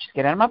 Just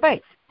get out of my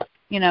face.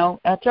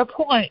 At your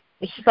point,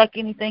 it's just like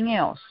anything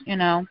else,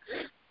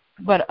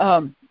 But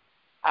I'm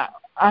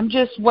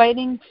just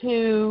waiting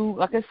to,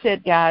 like I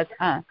said, guys,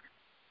 I'm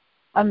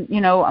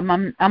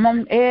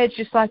on edge,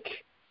 just like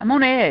I'm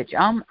on edge.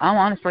 I'm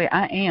honestly,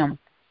 I am.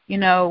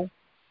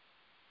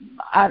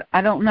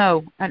 I don't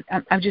know.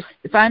 I'm just,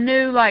 if I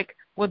knew, like,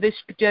 well, this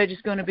judge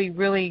is going to be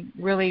really,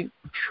 really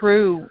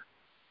true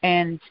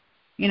and,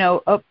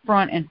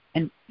 upfront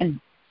and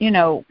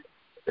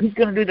he's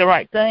going to do the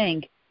right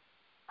thing,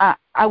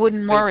 I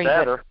wouldn't worry.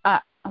 Better.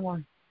 But I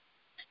won't.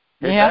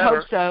 Yeah, I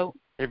hope so.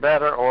 He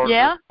better, or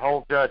the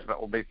whole judgment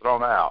will be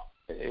thrown out.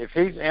 If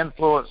he's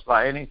influenced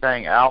by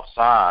anything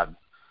outside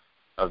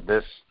of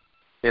this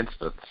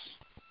instance,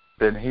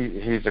 then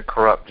he's a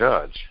corrupt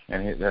judge,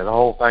 and the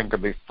whole thing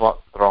could be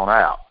thrown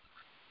out.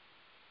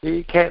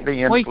 He can't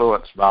be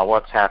influenced by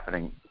what's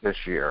happening this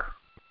year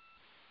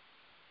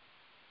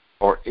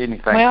or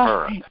anything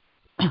current.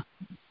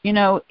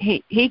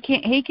 He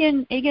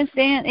can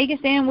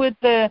stand with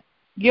the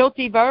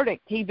guilty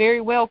verdict. He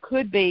very well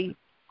could be.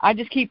 I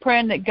just keep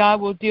praying that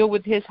God will deal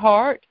with his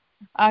heart.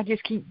 I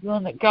just keep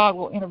feeling that God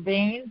will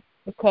intervene,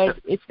 because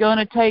it's going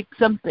to take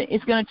something.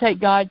 It's going to take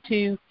God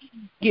to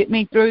get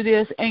me through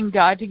this and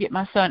God to get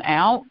my son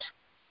out.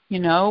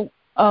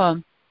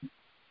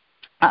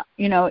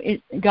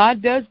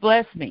 God does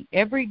bless me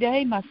every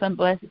day. My son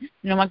blesses.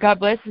 My God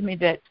blesses me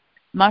that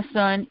my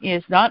son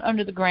is not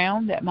under the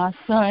ground. That my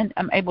son,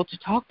 I'm able to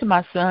talk to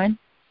my son.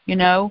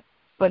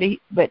 But he's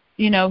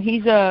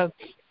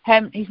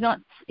not.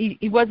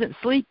 He wasn't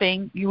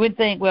sleeping. You would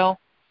think, well,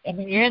 I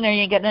mean, you're in there,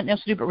 you ain't got nothing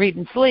else to do but read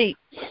and sleep.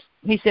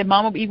 He said,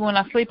 Mama, even when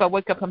I sleep, I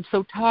wake up, I'm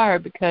so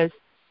tired because,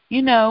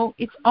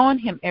 it's on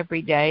him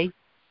every day.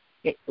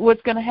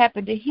 What's going to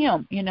happen to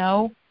him,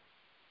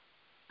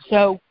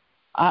 So,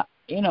 I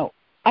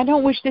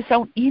don't wish this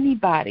on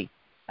anybody.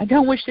 I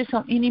don't wish this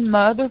on any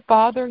mother,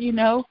 father,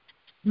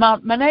 My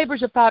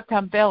neighbor's a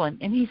 5-time felon,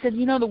 and he said,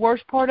 the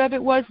worst part of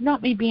it was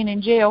not me being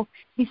in jail.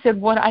 He said,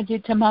 what I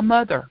did to my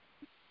mother.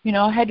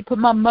 I had to put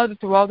my mother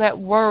through all that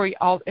worry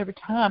every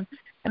time.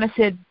 And I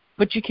said,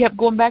 but you kept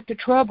going back to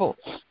trouble.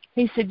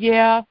 He said,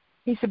 yeah.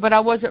 He said, but I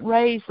wasn't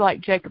raised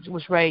like Jacob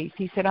was raised.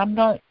 He said, I'm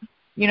not,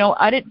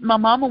 my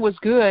mama was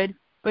good,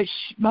 but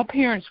my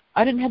parents,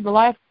 I didn't have the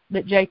life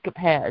that Jacob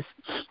has.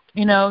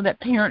 That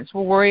parents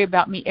will worry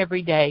about me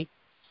every day.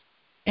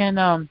 And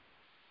I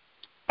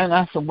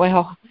said,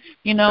 well,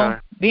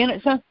 being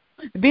a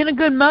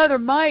good mother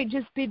might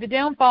just be the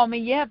downfall of me.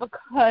 Yeah,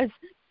 because,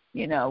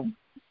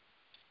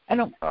 I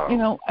don't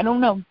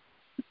know.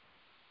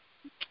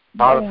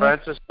 Father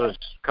Francis, there's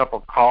a couple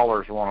of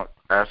callers who want to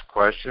ask a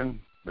question.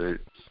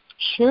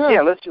 Sure.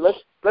 Yeah, let's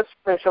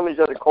bring some of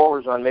these other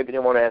callers on. Maybe they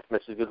want to ask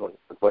Mrs. Goodwin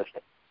a question.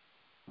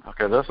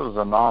 Okay, this is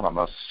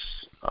anonymous.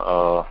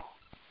 Hold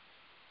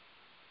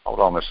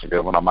on, Mr.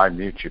 Goodwin. I might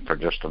mute you for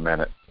just a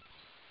minute.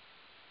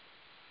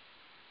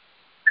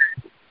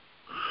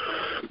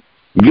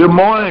 Good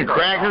morning,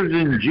 crackers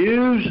and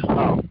Jews.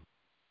 Oh.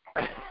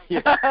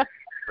 Yeah.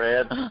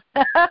 Fred.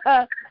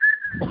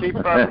 Keep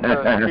up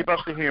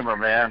the humor,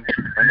 man.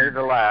 We need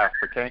to laugh.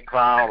 We can't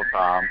cry all the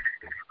time.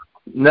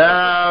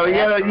 No, you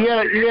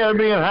gotta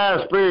be in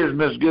high spirits,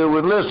 Miss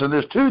Goodwin. Listen,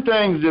 there's two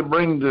things that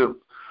bring to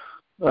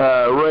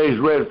raise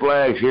red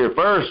flags here.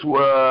 First,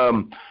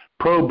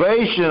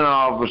 probation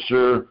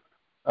officer.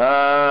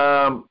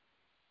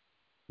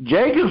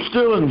 Jacob's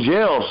still in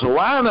jail, so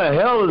why in the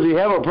hell does he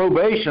have a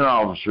probation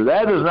officer?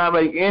 That does not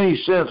make any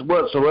sense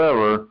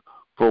whatsoever,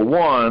 for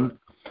one.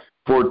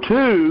 For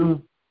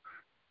two,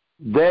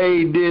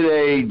 they did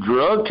a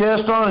drug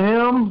test on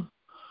him.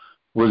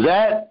 Was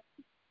that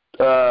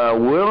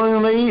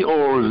willingly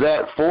or was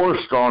that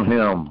forced on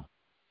him?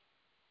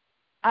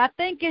 I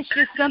think it's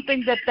just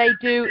something that they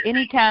do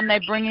anytime they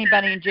bring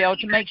anybody in jail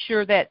to make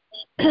sure that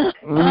No.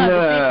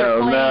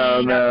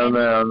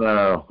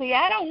 See,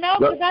 I don't know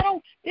because I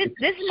don't. This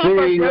is my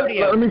first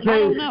rodeo. Let me tell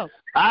you,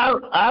 I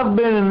don't know. I've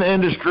been in the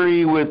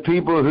industry with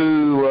people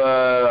who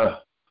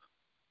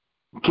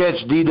catch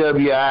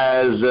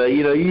DWIs.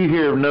 You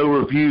hear of no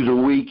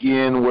refusal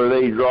weekend where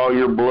they draw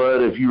your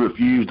blood if you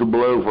refuse to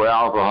blow for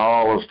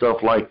alcohol and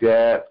stuff like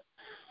that.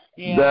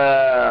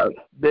 Yeah.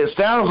 It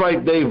sounds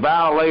like they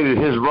violated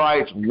his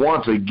rights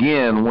once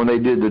again when they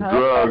did the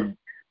drug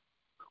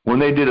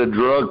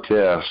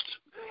test.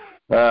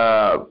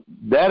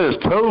 That is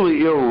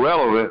totally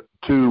irrelevant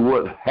to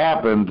what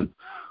happened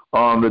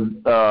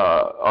on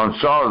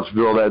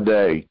Charlottesville that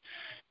day.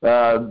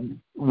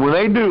 When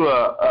they do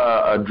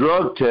a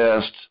drug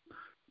test,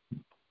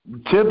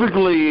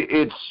 typically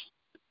it's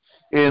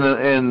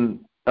in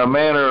a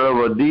manner of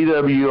a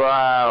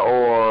DWI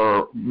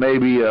or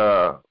maybe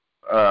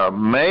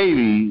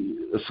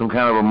some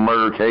kind of a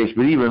murder case,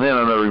 but even then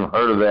I never even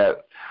heard of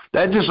that.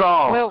 That just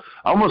all,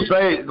 I'm going to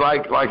say,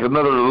 like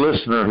another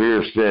listener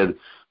here said,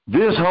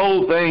 this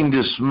whole thing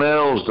just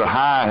smells to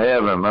high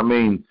heaven. I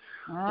mean,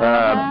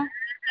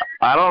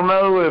 I don't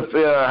know if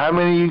how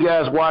many of you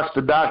guys watched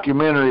the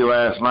documentary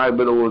last night,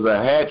 but it was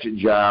a hatchet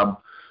job.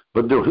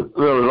 But there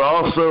was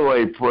also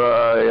a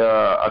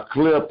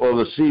clip of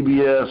the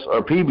CBS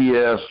or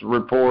PBS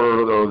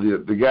reporter, or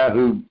the guy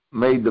who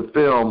made the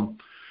film.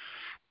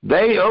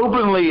 They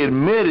openly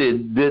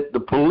admitted that the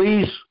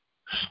police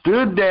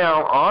stood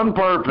down on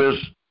purpose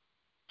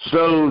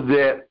so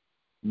that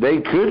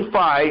they could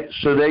fight,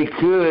 so they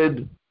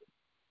could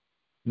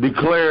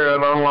declare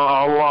an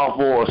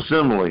unlawful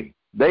assembly.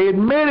 They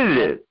admitted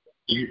it.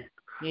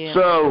 Yeah,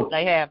 so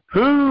they have.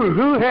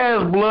 Who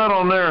has blood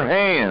on their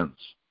hands?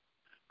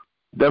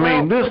 I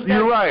mean,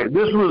 you're right.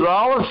 This was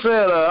all a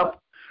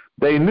setup.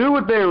 They knew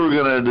what they were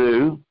going to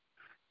do,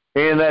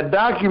 and that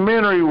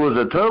documentary was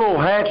a total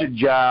hatchet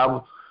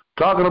job,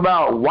 talking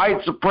about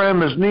white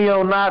supremacist,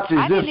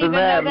 neo-Nazis, this and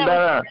that and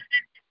that.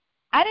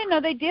 I didn't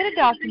know they did a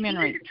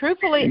documentary.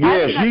 Truthfully,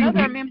 yes, I did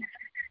not know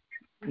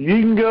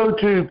you can go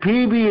to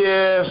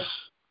PBS.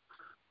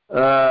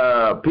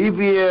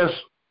 PBS.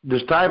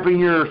 Just type in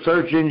your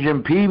search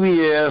engine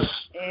PBS.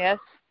 Yes.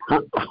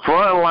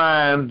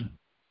 Frontline.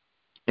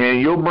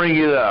 And you'll bring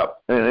it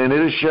up, and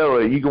it'll show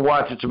it. You can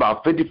watch it. It's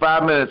about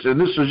 55 minutes, and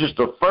this is just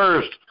the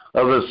first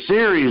of a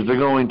series they're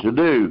going to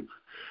do.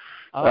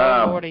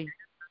 Oh, Lordy.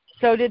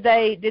 So did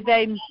they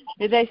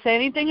say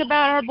anything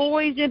about our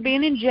boys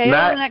being in jail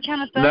and that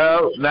kind of thing?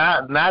 No,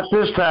 not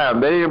this time.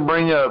 They didn't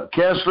bring up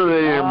Kessler.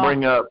 They didn't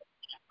bring up.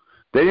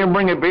 They didn't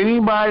bring up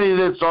anybody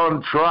that's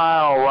on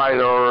trial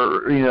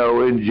or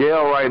in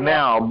jail right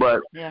now.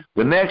 But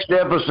the next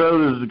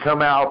episode is to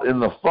come out in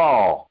the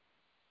fall.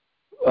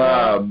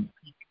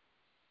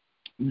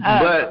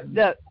 But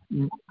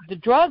the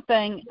drug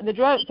thing, the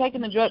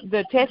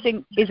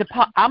testing is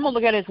I'm gonna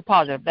look at it as a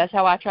positive. That's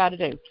how I try to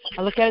do.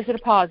 I look at it as a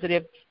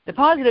positive. The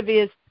positive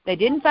is they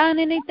didn't find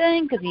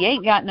anything because he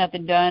ain't got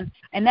nothing done,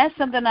 and that's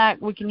something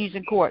we can use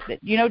in court.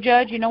 That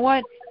Judge, you know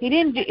what? He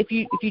didn't. If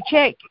you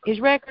check his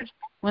records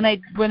when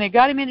they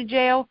got him into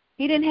jail,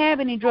 he didn't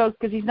have any drugs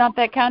because he's not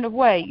that kind of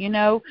way.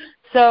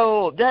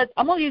 So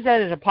I'm gonna use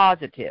that as a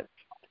positive.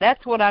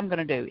 That's what I'm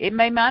gonna do. It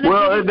may not.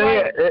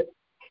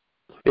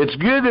 It's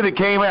good that it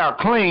came out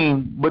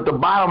clean, but the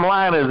bottom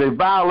line is they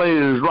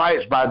violated his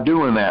rights by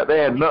doing that. They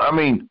had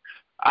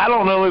I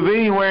don't know if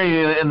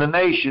anywhere in the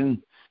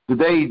nation did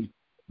they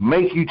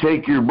make you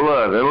take your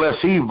blood unless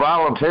he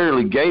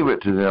voluntarily gave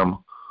it to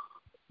them.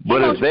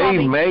 But if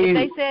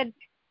they said,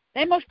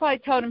 they most probably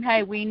told him,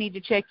 hey, we need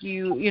to check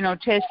you,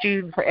 test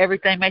you for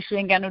everything, make sure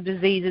you ain't got no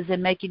diseases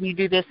and making you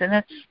do this and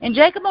that. And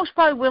Jacob most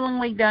probably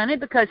willingly done it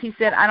because he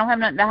said, I don't have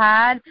nothing to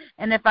hide.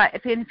 And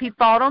if he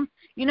fought him,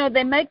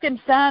 they make them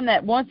sign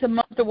that once a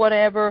month or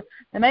whatever.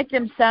 They make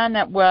them sign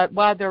that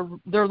while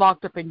they're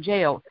locked up in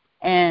jail.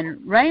 And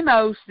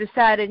Ramos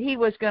decided he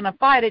was going to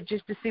fight it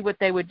just to see what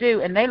they would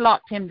do, and they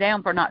locked him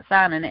down for not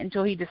signing it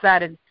until he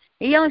decided.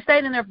 He only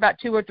stayed in there for about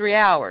 2 or 3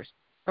 hours,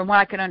 from what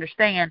I can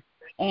understand.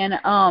 And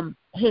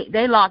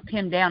they locked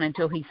him down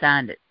until he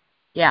signed it.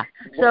 Yeah.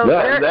 So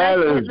that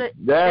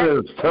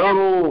is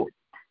total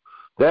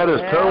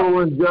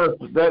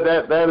injustice.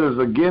 That is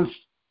against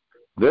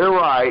their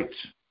rights.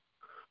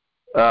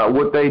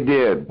 What they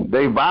did,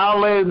 they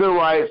violated their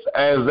rights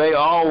as they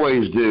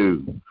always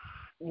do.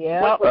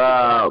 Yeah.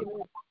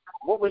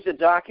 What was the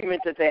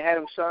document that they had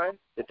him sign?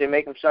 That they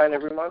make him sign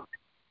every month?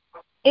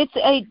 It's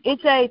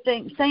a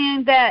thing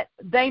saying that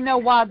they know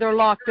why they're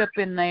locked up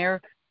in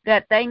there.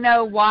 That they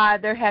know why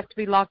they have to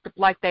be locked up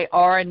like they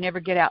are and never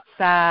get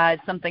outside.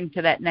 Something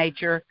to that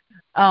nature.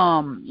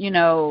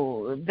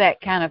 That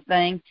kind of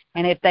thing.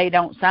 And if they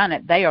don't sign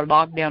it, they are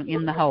locked down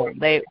in the hole.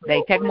 They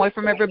take them away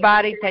from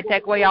everybody. They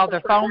take away all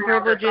their phone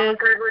privileges.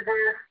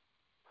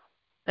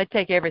 They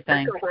take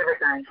everything.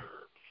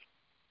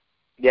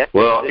 Yes.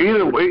 Well,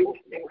 either way,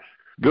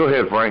 go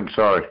ahead, Frank.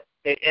 Sorry.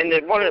 And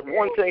then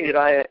one thing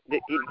that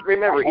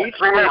remember,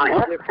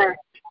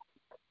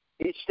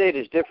 each state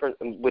is different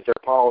with their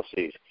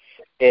policies.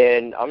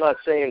 And I'm not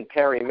saying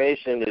Perry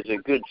Mason is a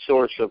good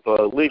source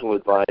of legal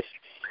advice,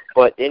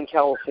 but in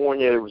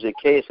California, there was a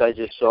case I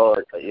just saw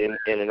in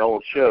an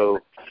old show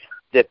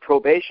that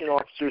probation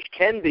officers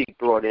can be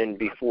brought in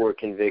before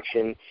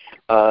conviction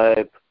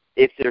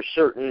if there's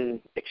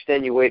certain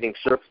extenuating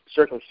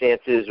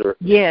circumstances or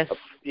a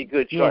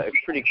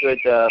pretty good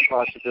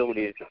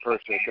possibility that the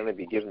person is going to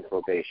be given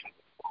probation.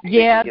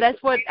 Yeah,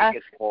 that's what.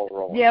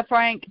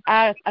 Frank,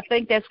 I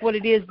think that's what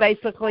it is.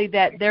 Basically,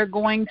 that they're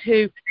going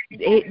to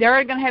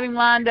have him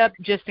lined up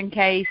just in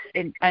case.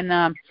 And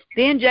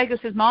then Jacob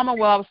says, "Mama,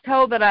 well, I was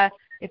told that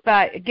if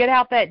I get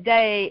out that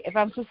day, if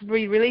I'm supposed to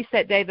be released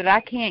that day, that I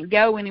can't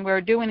go anywhere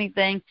or do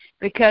anything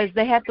because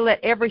they have to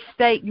let every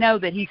state know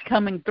that he's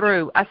coming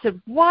through." I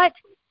said, "What?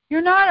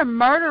 You're not a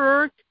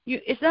murderer.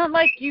 It's not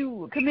like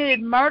you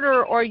committed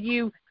murder or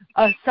you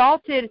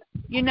assaulted.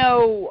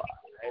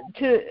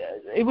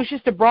 It was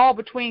just a brawl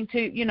between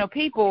two,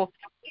 people."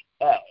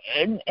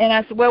 And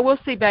I said, "Well, we'll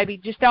see, baby.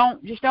 Just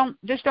don't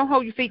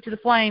hold your feet to the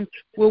flame.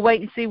 We'll wait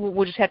and see.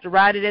 We'll just have to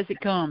ride it as it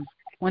comes.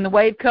 When the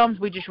wave comes,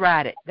 we just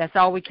ride it. That's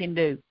all we can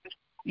do,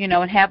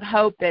 and have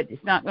hope that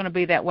it's not going to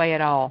be that way at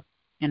all.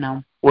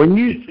 When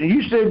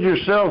you said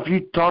yourself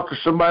you talked to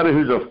somebody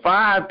who's a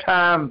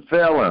 5-time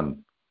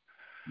felon.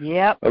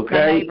 Yep.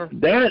 Okay.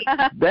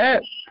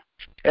 That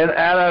and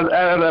out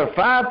of a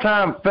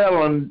 5-time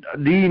felon,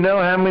 do you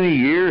know how many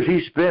years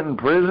he spent in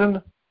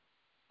prison?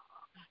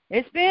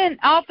 It's been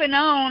off and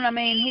on. I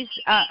mean, he's,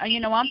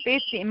 I'm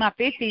 50, in my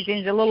 50s, and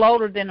he's a little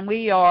older than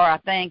we are, I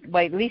think.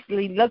 Well, at least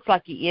he looks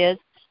like he is.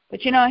 But,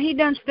 he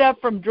done stuff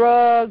from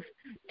drugs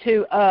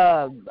to,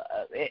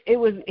 he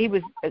was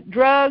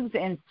drugs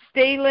and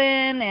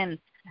stealing and,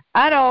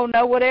 I don't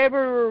know,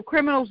 whatever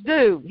criminals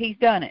do, he's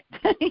done it.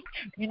 It's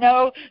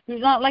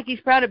not like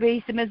he's proud of it.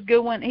 He said, Ms.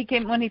 Goodwin,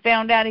 when he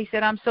found out, he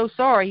said, I'm so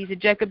sorry. He said,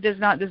 Jacob does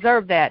not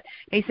deserve that.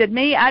 He said,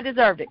 me, I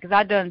deserved it because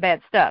I done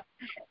bad stuff.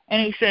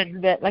 And he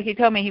said that, like he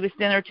told me, he was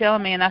sitting there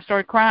telling me, and I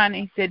started crying.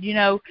 And he said,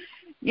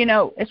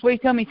 that's what he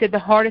told me. He said, the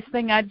hardest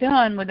thing I'd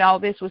done with all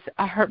this was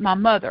I hurt my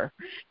mother.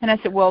 And I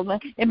said, well,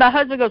 and my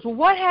husband goes, well,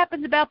 what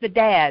happens about the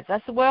dads? I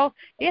said, well,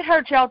 it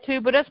hurts y'all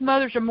too, but us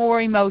mothers are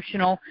more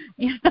emotional.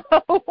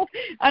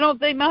 I don't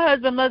think my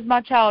husband loves my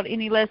child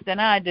any less than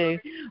I do.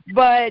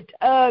 But,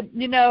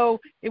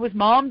 it was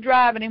mom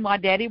driving him while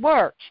daddy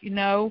worked,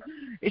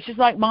 It's just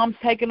like mom's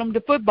taking them to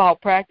football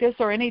practice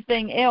or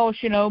anything else,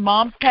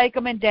 moms take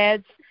them and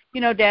dads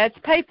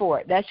pay for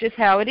it. That's just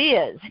how it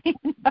is.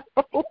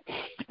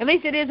 At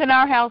least it is in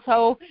our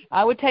household.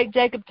 I would take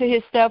Jacob to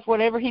his stuff,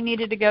 whatever he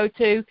needed to go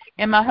to,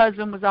 and my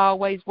husband was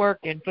always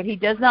working. But he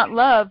does not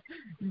love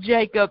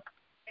Jacob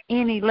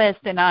any less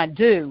than I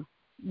do.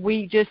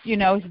 We just, his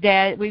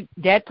dad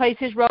plays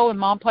his role and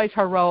mom plays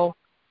her role,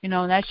 and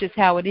that's just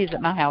how it is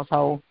at my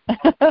household.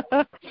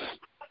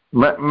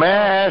 May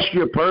I ask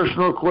you a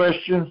personal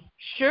question?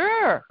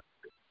 Sure.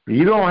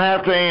 You don't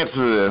have to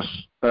answer this.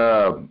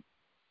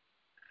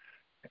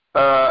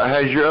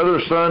 Has your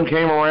other son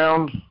came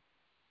around?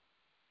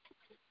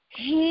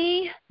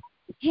 He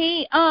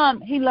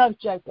loves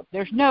Jacob.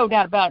 There's no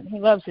doubt about it. He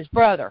loves his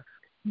brother,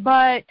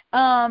 but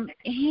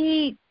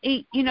he's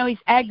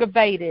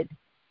aggravated.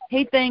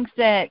 He thinks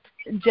that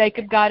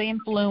Jacob got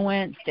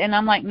influenced, and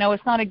I'm like, no,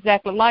 it's not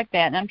exactly like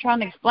that. And I'm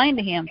trying to explain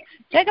to him,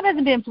 Jacob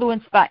hasn't been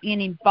influenced by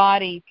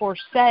anybody per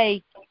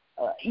se.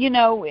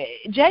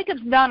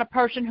 Jacob's not a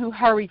person who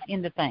hurries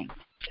into things.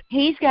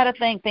 He's got to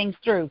think things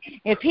through.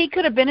 If he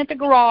could have been at the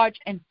garage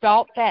and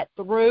thought that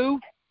through,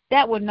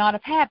 that would not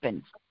have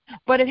happened.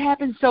 But it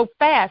happened so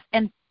fast,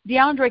 and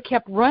DeAndre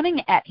kept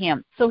running at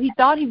him. So he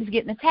thought he was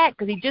getting attacked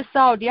because he just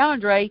saw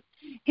DeAndre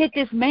hit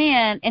this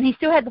man, and he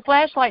still had the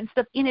flashlight and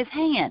stuff in his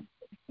hand.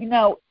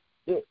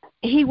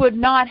 He would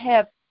not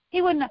have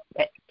hit DeAndre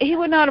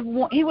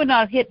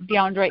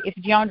if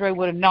DeAndre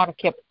would have not have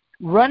kept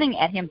running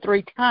at him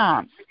 3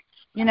 times.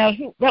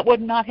 That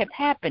would not have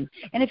happened.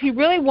 And if he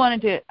really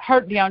wanted to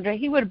hurt DeAndre,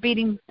 he would have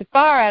beaten the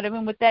fire out of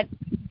him with that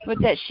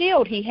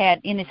shield he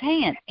had in his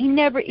hand. He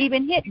never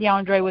even hit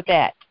DeAndre with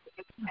that.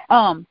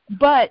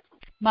 But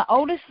my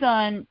oldest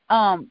son,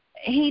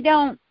 he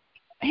don't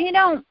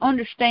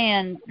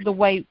understand the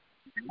way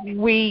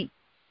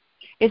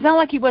it's not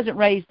like he wasn't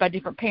raised by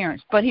different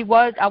parents, but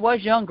I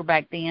was younger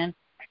back then,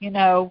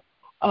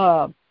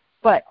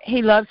 but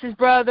he loves his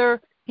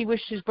brother. He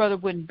wished his brother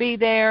wouldn't be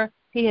there.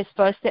 He has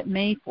fussed at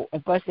me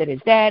and fussed at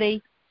his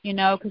daddy,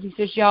 because he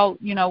says, y'all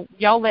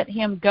let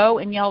him go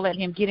and y'all let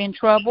him get in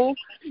trouble.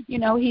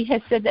 He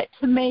has said that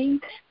to me.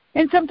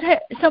 And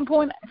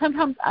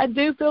sometimes I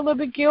do feel a little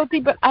bit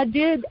guilty, but I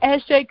did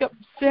ask Jacob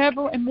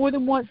several and more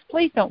than once,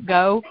 please don't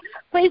go.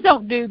 Please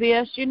don't do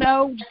this,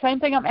 Same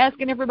thing I'm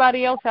asking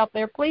everybody else out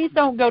there. Please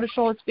don't go to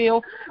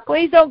Charlottesville.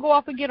 Please don't go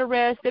off and get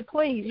arrested,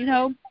 please,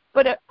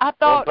 But I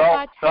thought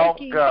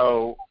don't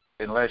go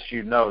unless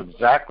you know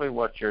exactly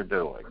what you're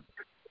doing.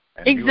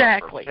 And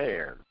exactly. You were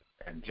prepared.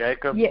 And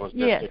Jacob was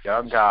just a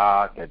young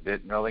guy that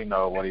didn't really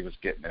know what he was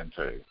getting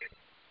into.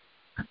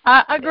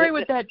 I agree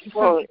with that.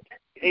 Well,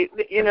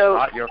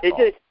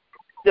 the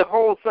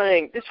whole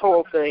thing,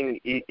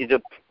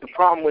 the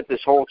problem with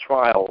this whole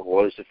trial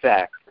was the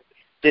fact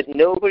that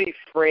nobody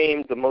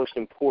framed the most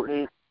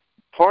important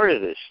part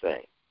of this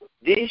thing.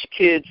 These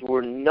kids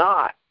were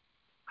not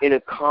in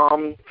a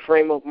calm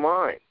frame of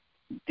mind.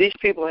 These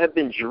people have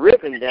been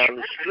driven down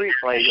the street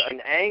by an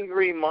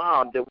angry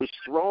mob that was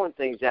throwing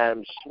things at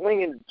them,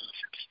 swinging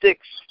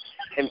sticks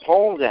and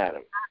poles at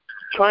them,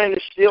 trying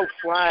to steal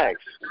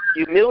flags,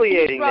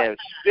 humiliating them,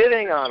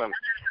 spitting on them.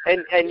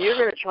 And you're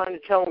going to try to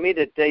tell me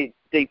that they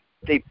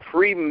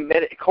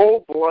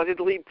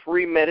cold-bloodedly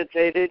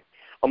premeditated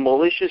a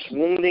malicious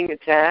wounding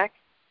attack?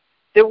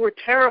 They were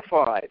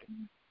terrified.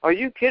 Are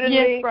you kidding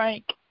me?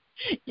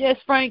 Yes,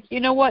 Frank. You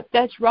know what?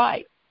 That's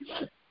right.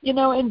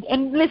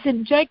 And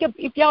listen, Jacob,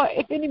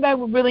 if anybody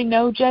would really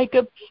know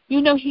Jacob,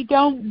 he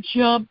don't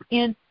jump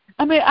in.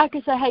 I mean, I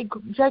could say, hey,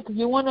 Jacob,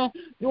 you wanna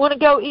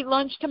go eat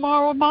lunch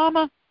tomorrow with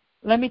Mama?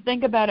 Let me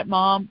think about it,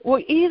 Mom. Well,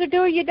 you either do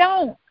or you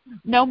don't.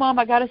 No, Mom,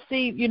 I got to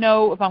see,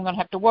 if I'm going to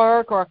have to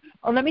work or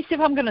let me see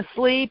if I'm going to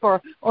sleep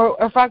or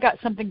if I got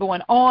something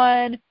going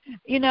on.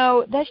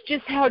 That's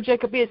just how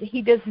Jacob is.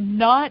 He does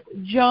not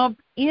jump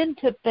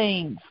into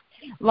things.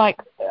 Like,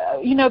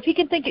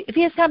 if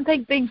he has time to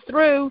think things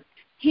through,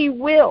 he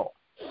will.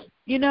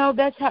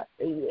 that's how,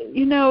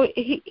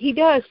 he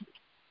does.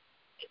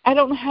 I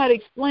don't know how to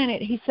explain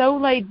it. He's so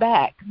laid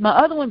back. My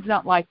other one's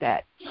not like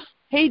that.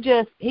 He's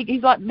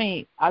like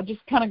me. I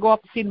just kind of go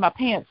off the seat of my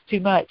pants too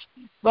much.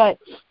 But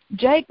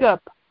Jacob,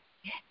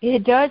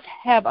 it does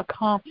have a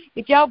calm.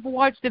 If y'all have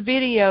watched the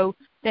video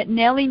that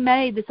Nellie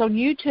made that's on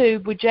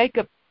YouTube with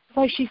Jacob,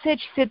 like she said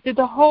through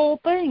the whole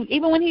thing,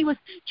 even when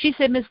she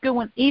said, Miss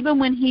Goodwin, even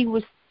when he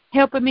was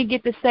helping me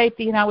get to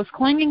safety and I was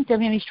clinging to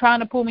him, he's trying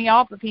to pull me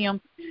off of him,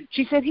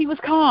 she said he was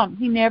calm.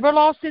 He never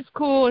lost his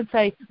cool and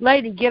say,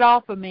 lady, get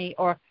off of me.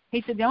 Or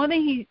he said the only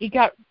thing he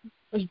got,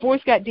 his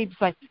voice got deep,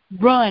 it's like,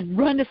 run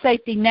to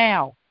safety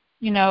now.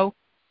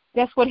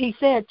 That's what he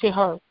said to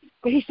her.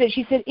 But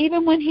she said,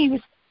 even when he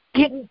was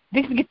getting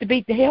to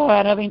beat the hell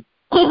out of him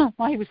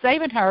while he was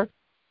saving her,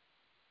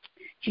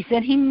 she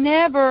said he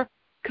never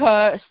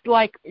cussed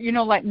being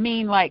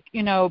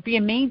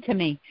mean to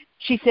me.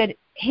 She said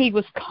he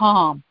was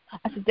calm.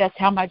 I said, that's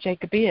how my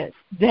Jacob is.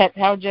 That's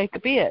how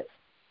Jacob is.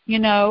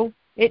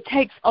 It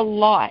takes a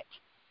lot.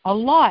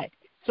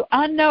 So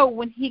I know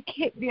when he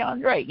kicked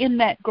DeAndre in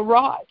that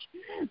garage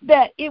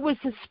that it was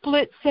a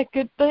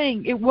split-second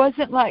thing. It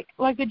wasn't like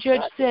the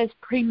judge says,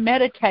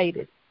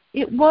 premeditated.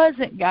 It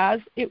wasn't,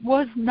 guys. It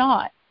was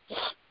not.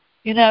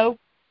 And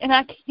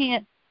I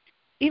can't,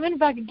 even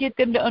if I could get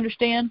them to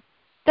understand,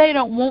 they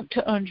don't want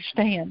to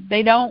understand.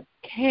 They don't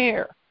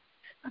care.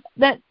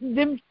 That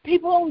them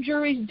people on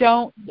juries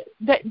don't.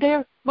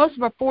 Most of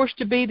them are forced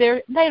to be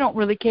there. They don't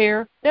really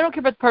care. They don't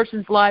care about the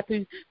person's life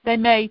who they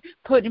may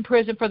put in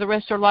prison for the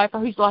rest of their life or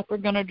whose life they're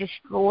going to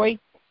destroy.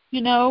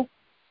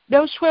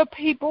 Those 12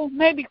 people,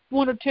 maybe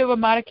one or two of them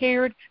might have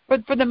cared,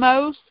 but for the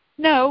most,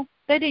 no,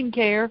 they didn't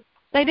care.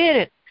 They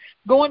didn't.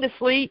 Going to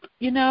sleep,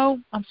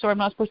 I'm sorry, I'm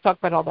not supposed to talk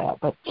about all that,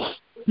 but,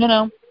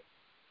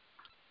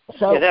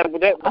 So, was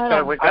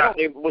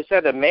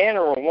that a man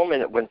or a woman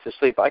that went to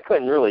sleep? I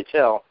couldn't really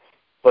tell,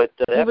 but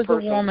that was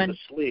person a woman. was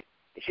asleep.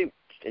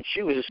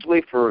 She was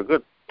asleep for a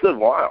good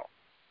while.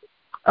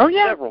 Oh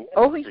yeah.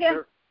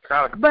 Sure.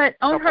 But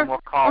on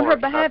her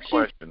behalf,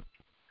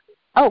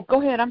 Oh,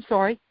 go ahead. I'm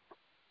sorry.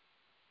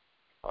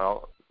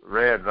 Well,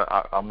 Red,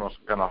 I'm just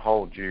going to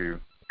hold you.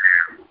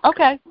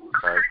 Okay.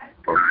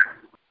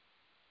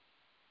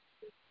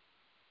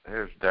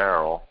 Here's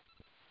Daryl.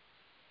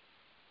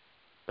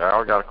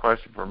 Daryl, got a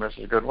question for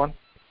Mrs. Goodwin?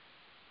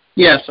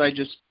 Yes, I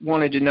just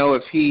wanted to know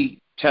if he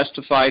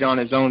testified on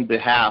his own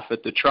behalf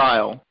at the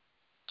trial,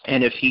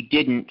 and if he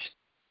didn't,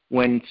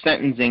 when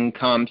sentencing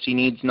comes, he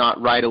needs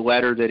not write a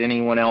letter that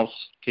anyone else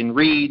can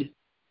read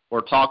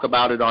or talk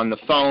about it on the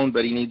phone,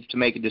 but he needs to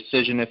make a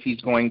decision if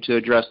he's going to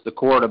address the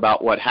court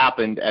about what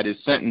happened at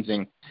his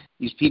sentencing.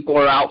 These people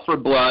are out for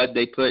blood.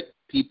 They put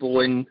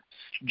people in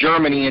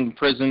Germany in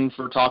prison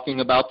for talking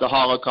about the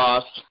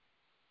Holocaust,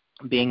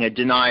 being a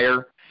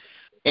denier.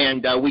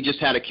 And we just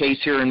had a case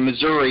here in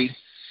Missouri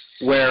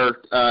where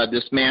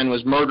this man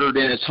was murdered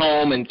in his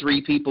home and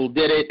 3 people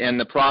did it, and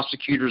the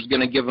prosecutor's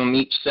going to give them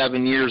each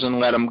 7 years and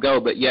let them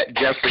go. But yet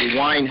Jeffrey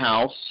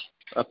Winehouse,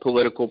 a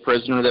political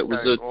prisoner that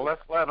was well,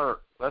 let's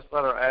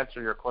let her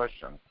answer your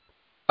question.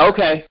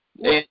 Okay.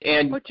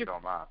 And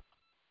don't mind.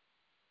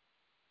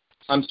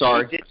 I'm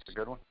sorry. That's a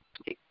good one.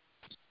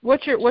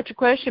 What's your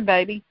question,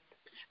 baby?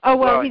 Oh,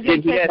 well, he's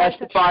did he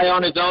testify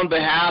on his own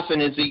behalf,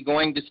 and is he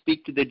going to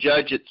speak to the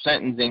judge at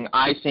sentencing?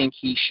 I think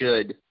he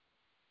should.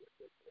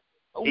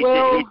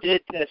 He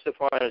did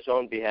testify on his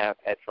own behalf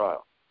at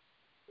trial.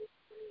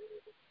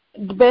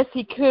 The best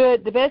he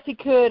could.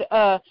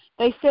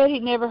 They said he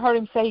never heard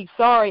him say he's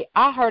sorry.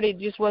 I heard it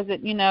just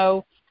wasn't,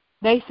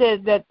 they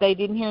said that they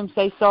didn't hear him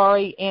say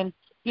sorry, and,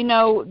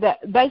 that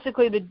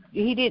basically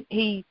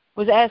he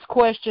was asked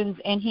questions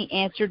and he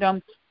answered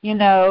them,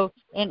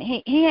 and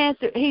he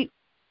answered,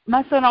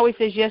 my son always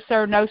says, yes,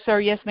 sir, no, sir,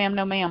 yes, ma'am,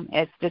 no, ma'am.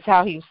 That's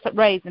how he was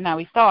raised and how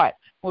he thought,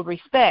 with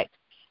respect,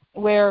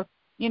 where,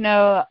 they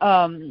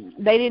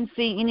didn't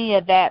see any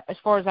of that as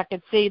far as I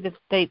could see, that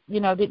they,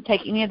 didn't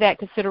take any of that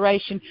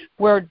consideration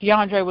where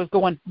DeAndre was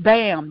going,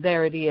 bam,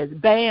 there it is,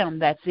 bam,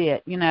 that's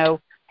it,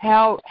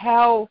 how,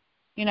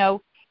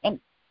 and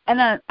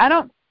I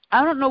don't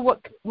know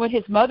what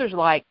his mother's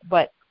like,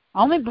 but the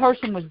only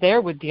person was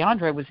there with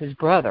DeAndre was his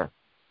brother,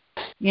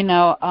 he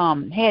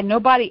had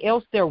nobody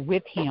else there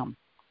with him.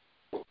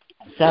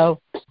 So,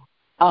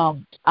 I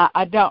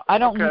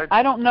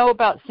don't know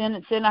about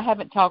sentencing. I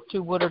haven't talked to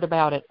Woodard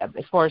about it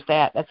as far as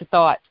that. That's a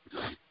thought.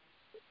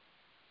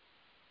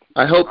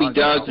 I hope he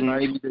does, and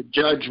maybe the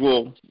judge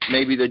will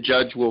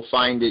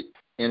find it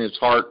in his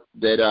heart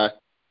that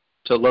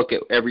to look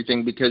at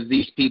everything, because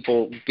these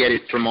people get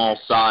it from all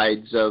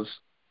sides of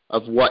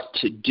what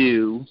to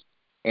do,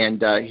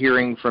 and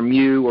hearing from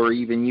you, or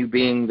even you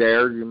being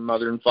there, your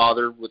mother and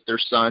father with their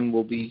son,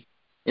 will be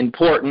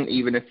important,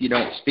 even if you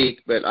don't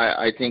speak. But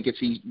I think if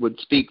he would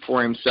speak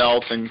for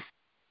himself and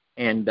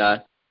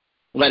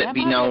let it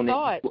be known,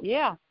 let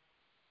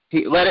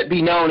it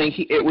be known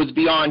it was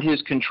beyond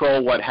his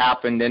control what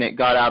happened, and it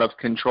got out of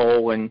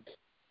control, and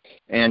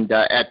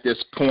at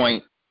this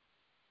point,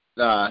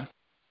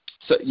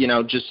 so,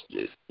 just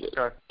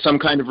some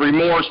kind of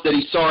remorse that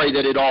he's sorry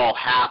that it all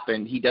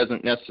happened. He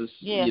doesn't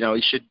necessarily,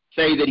 he should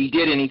say that he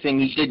did anything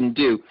he didn't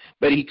do,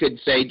 but he could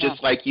say,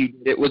 just like you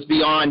did, it was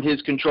beyond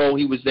his control.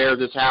 He was there.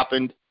 This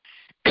happened.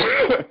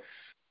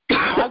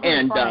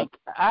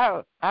 I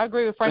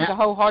agree with Frank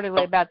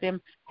wholeheartedly about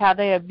them, how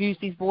they abuse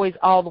these boys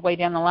all the way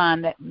down the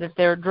line, that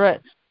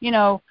they're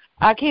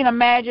I can't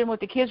imagine what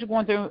the kids are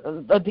going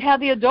through, how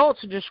the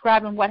adults are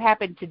describing what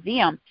happened to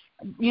them,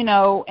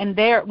 and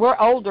we're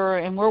older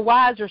and we're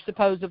wiser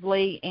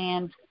supposedly,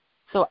 and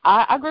so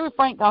I agree with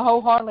Frank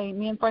wholeheartedly.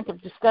 Me and Frank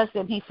have discussed it,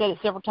 and he said it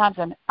several times,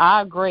 and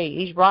I agree.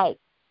 He's right.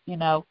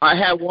 I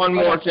have one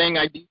more thing.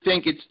 I do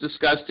think it's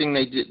disgusting.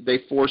 They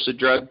force a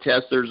drug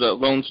test. There's a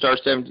Lone Star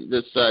 70,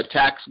 this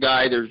tax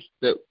guy.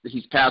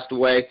 He's passed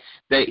away.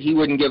 He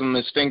wouldn't give him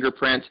his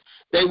fingerprints.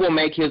 They will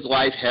make his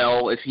life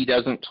hell if he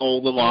doesn't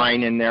toe the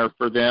line in there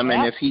for them.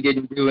 And if he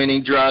didn't do any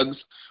drugs,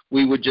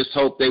 we would just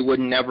hope they would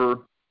never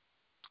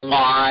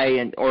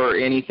lie or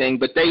anything.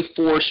 But they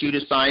force you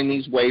to sign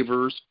these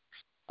waivers.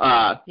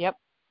 Yep.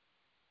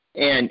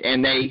 And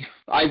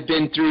I've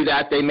been through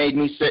that. They made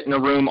me sit in a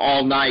room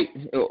all night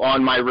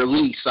on my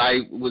release.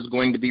 I was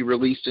going to be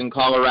released in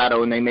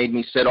Colorado, and they made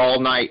me sit all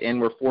night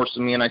and were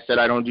forcing me, and I said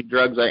I don't do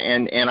drugs.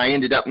 And I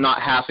ended up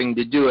not having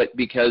to do it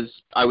because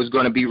I was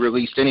going to be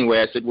released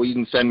anyway. I said, well, you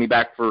can send me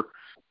back to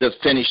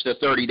finish the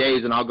 30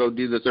 days, and I'll go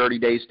do the 30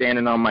 days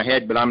standing on my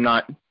head, but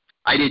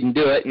I didn't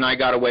do it, and I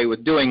got away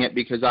with doing it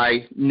because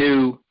I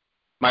knew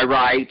my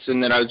rights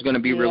and that I was going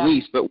to be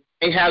released. But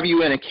they have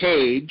you in a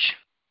cage.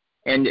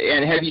 And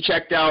have you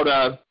checked out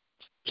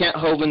Kent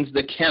Hovind's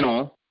The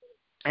Kennel?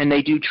 And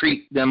they do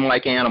treat them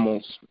like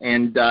animals.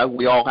 And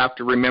we all have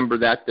to remember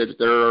that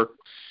there are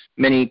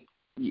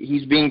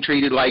he's being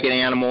treated like an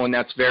animal, and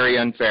that's very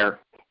unfair.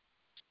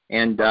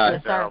 And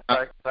thank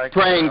you,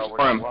 praying Darryl.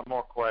 for him. One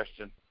more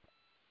question.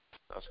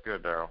 That's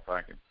good, Darryl.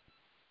 Thank you.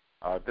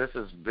 This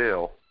is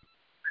Bill.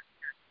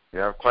 You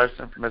have a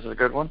question for Mrs.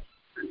 Goodwin?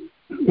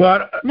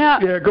 Well,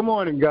 yeah, good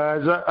morning,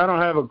 guys. I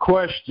don't have a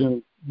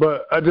question,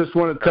 but I just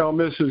want to tell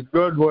Mrs.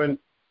 Goodwin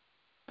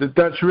that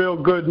that's real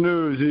good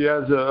news. He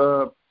has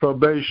a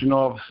probation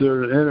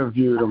officer that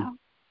interviewed him.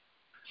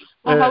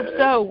 I hope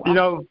so.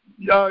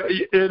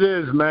 It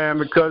is, man,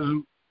 because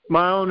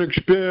my own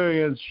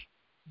experience,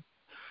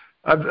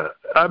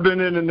 I've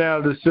been in and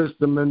out of the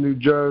system in New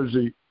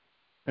Jersey,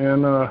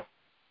 and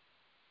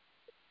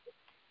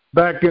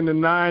back in the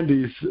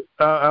 90s,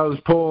 I was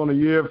pulling a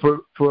year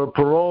for a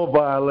parole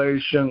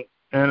violation,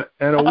 and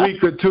a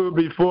week or two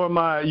before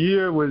my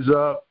year was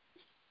up,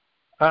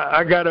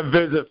 I got a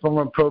visit from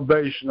a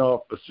probation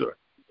officer.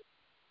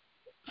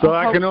 So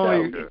I can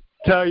only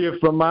tell you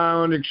from my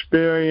own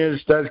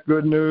experience, that's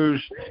good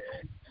news,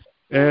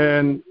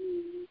 and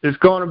it's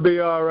going to be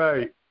all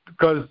right,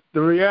 because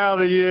the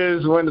reality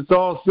is when it's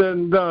all said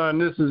and done,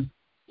 this is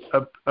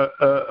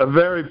a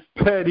very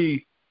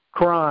petty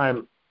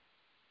crime.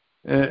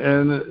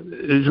 And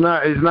he's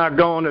not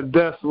going to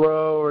death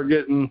row or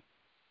getting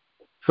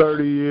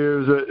 30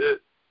 years.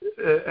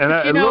 And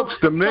it looks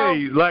to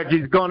me like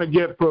he's going to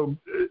get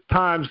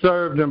time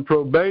served in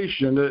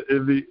probation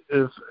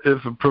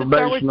if a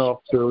probation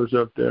officer was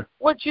up there.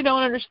 What you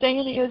don't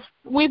understand is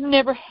we've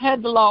never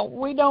had the law.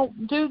 We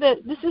don't do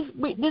that. This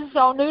is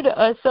all new to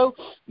us. So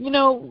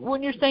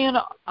when you're saying,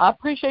 I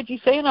appreciate you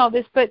saying all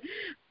this, but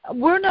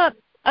we're not.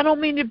 I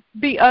don't mean to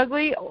be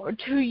ugly or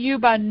to you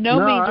by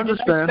no means or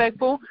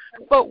disrespectful,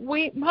 but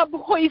my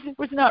boys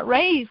was not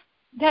raised.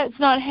 That's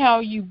not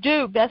how you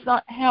do. That's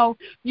not how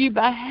you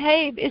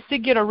behave. Is to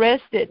get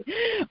arrested,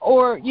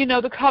 or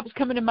the cops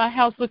coming to my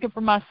house looking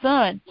for my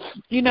son.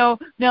 Now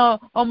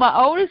on my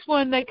oldest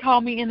one, they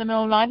called me in the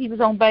middle of the night. He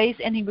was on base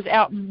and he was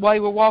out, and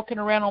we were walking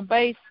around on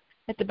base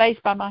at the base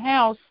by my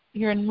house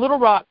here in Little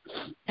Rock,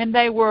 and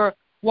they were.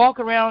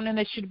 Walk around, and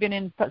they should have been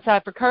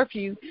inside for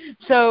curfew.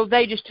 So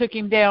they just took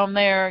him down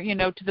there,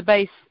 to the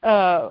base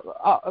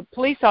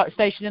police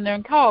station in there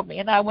and called me,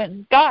 and I went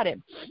and got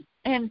him.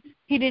 And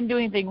he didn't do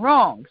anything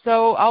wrong.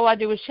 So all I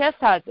did was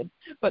chastise him.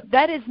 But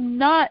that is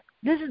not,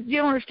 you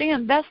don't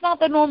understand, that's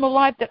not the normal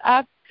life that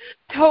I've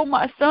told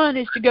my son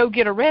is to go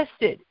get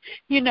arrested,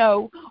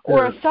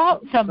 or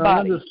assault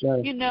somebody,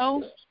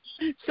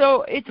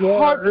 So it's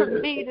hard for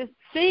me to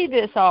see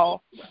this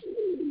all.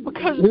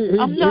 Because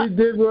he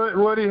did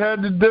what he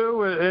had to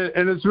do,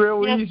 and it's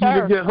real easy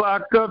to get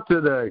locked up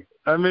today.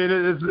 I mean,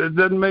 it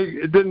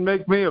didn't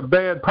make me a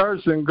bad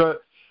person, because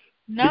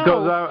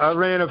I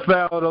ran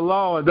afoul of the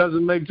law. It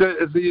doesn't make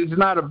sense. He's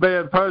not a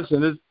bad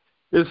person.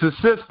 It's the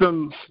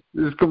system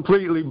is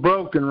completely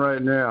broken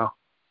right now.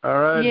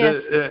 All right,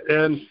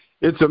 and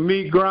it's a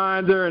meat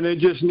grinder, and they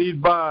just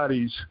need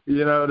bodies,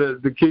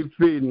 to keep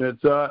feeding it.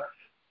 So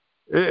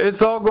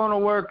it's all going to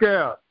work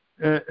out,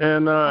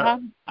 and.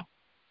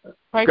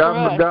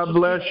 God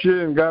bless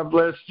you, and God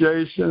bless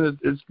Jason.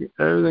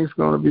 Everything's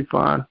going to be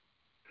fine.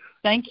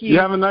 Thank you. You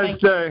have a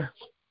nice day.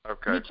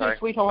 Okay, you too,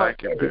 sweetheart.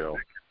 Thank you, Bill.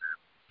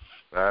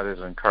 That is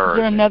encouraging. Is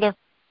there another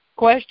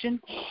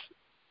question?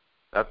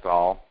 That's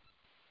all.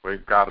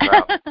 We've got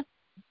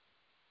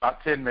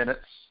about 10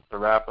 minutes to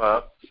wrap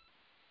up.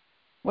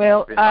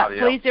 Well,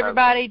 please,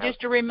 everybody,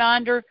 just a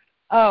reminder,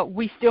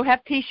 we still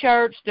have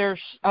T-shirts.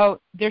 There's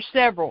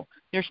several.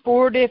 There's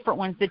 4 different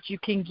ones that you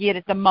can get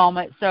at the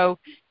moment. So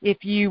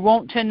if you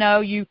want to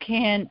know, you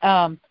can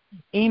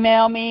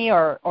email me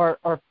or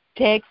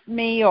text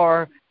me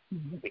or,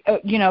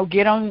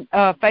 get on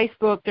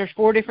Facebook. There's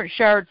 4 different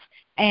shirts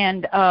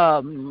and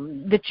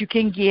that you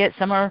can get.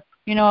 Some are,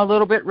 a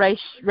little bit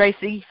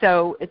racy,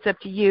 so it's up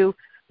to you.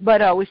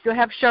 But we still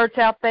have shirts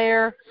out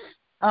there.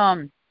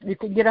 You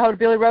can get a hold of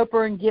Billy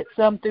Roper and get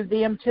some through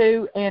them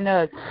too.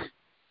 And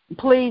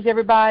please,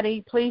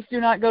 everybody, please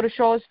do not go to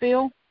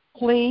Charlottesville.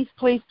 Please,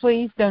 please,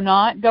 please do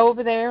not go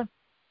over there.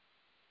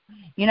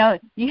 You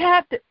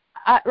have to.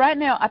 Right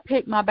now, I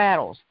pick my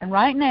battles. And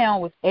right now,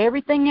 with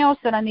everything else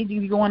that I need to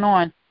be going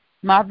on,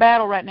 my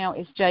battle right now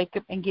is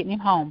Jacob and getting him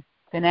home.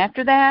 Then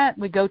after that,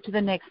 we go to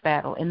the next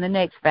battle. And the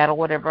next battle,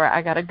 whatever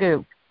I got to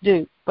do.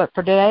 But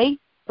for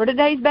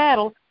today's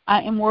battle,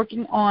 I am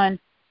working on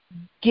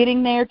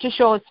getting there to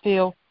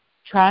Charlottesville,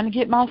 trying to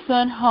get my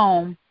son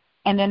home,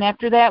 and then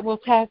after that we'll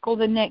tackle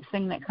the next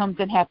thing that comes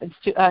and happens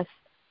to us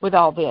with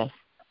all this.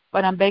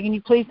 But I'm begging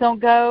you, please don't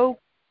go.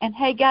 And,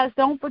 hey, guys,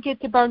 don't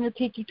forget to burn your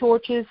tiki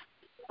torches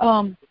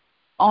on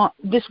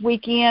this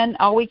weekend,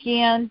 all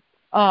weekend.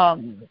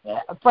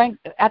 Frank,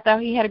 I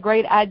thought he had a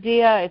great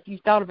idea. If you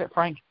thought of it,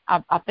 Frank,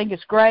 I think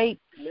it's great.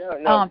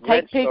 No,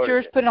 take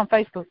pictures, put it on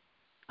Facebook.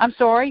 I'm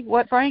sorry,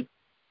 what, Frank?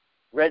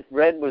 Red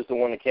was the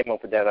one that came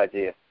up with that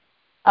idea.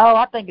 Oh,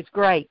 I think it's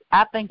great.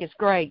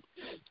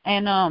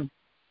 And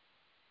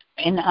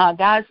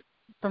guys,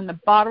 from the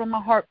bottom of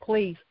my heart,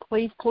 please,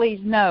 please, please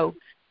know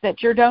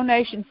that your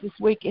donations this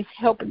week is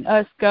helping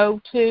us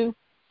go to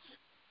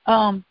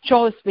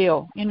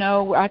Charlottesville.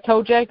 I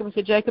told Jacob, I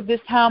said, Jacob,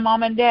 this time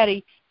Mom and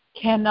Daddy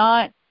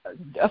cannot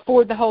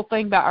afford the whole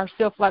thing by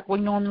ourselves like we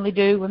normally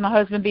do with my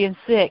husband being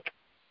sick.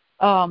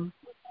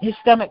 His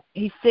stomach,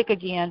 he's sick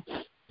again.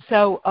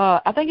 So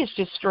I think it's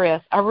just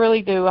stress. I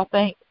really do. I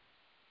think,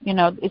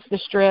 it's the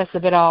stress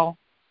of it all.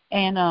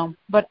 And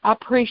but I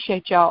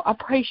appreciate y'all. I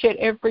appreciate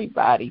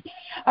everybody.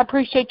 I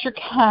appreciate your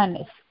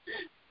kindness.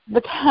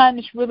 The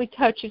kindness really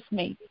touches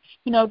me.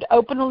 To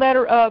open a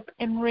letter up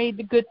and read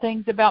the good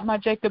things about my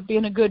Jacob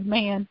being a good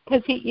man,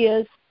 because he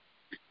is.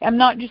 I'm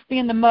not just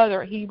being the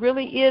mother. He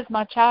really is.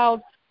 My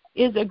child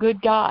is a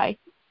good guy.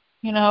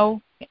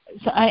 So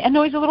I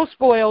know he's a little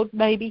spoiled,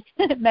 maybe,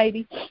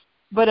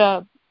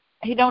 but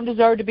he don't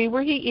deserve to be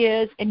where he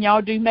is. And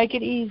y'all do make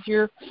it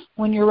easier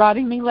when you're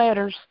writing me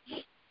letters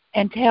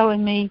and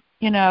telling me,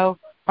 or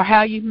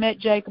how you've met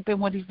Jacob and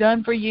what he's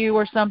done for you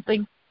or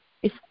something.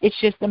 It's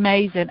just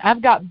amazing.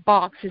 I've got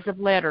boxes of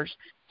letters.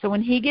 So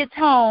when he gets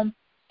home,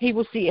 he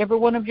will see every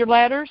one of your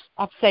letters.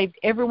 I've saved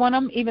every one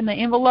of them, even the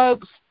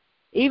envelopes,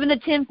 even the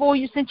tinfoil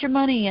you sent your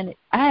money in.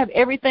 I have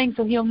everything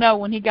so he'll know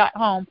when he got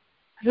home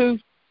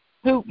who's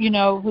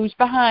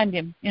behind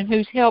him and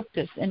who's helped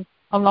us and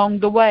along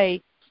the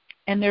way.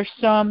 And there's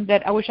some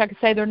that I wish I could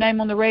say their name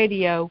on the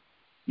radio.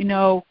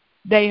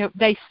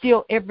 They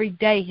still every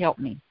day help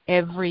me.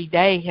 Every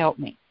day help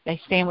me. They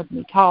stand with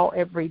me tall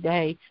every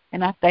day.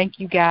 And I thank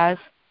you guys.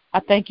 I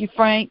thank you,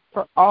 Frank,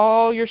 for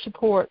all your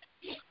support.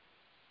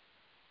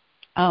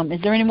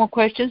 Is there any more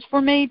questions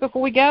for me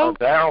before we go?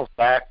 Daryl's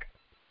back.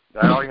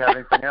 Daryl, you have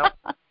anything else?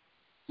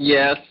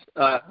 Yes.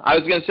 I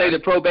was going to say the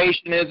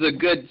probation is a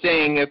good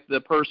thing if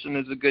the person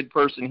is a good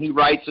person. He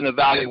writes an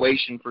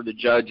evaluation for the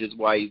judge is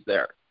why he's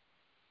there.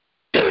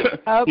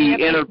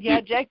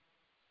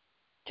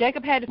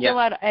 Jacob had to fill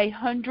out a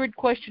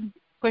 100-question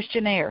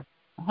questionnaire.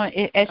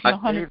 It asked him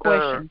 100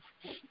 questions.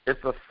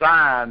 It's a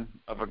sign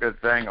of a good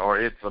thing or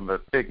it's a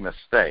big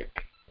mistake.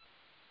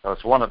 So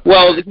it's one of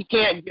if he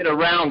can't get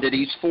around it,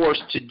 he's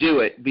forced to do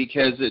it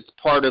because it's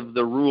part of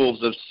the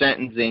rules of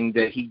sentencing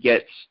that he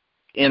gets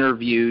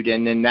interviewed,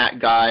 and then that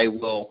guy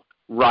will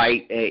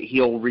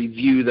he'll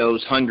review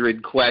those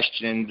 100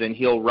 questions, and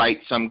he'll write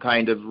some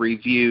kind of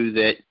review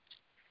that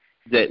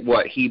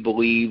what he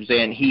believes,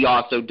 and he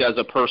also does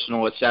a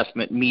personal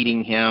assessment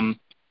meeting him,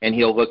 and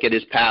he'll look at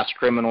his past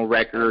criminal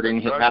record,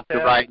 and he'll have to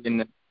write in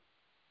the...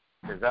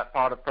 Is that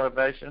part of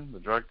probation, the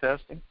drug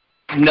testing?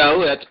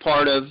 No, that's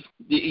part of...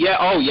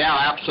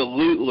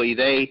 absolutely.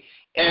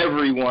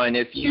 Everyone,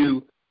 if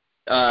you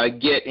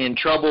get in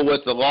trouble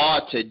with the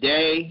law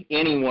today,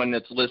 anyone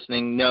that's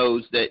listening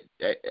knows that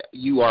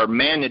you are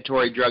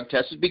mandatory drug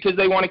tested because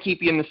they want to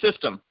keep you in the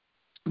system.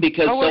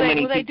 Because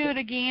will they do it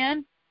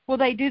again? Will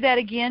they do that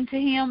again to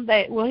him?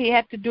 Will he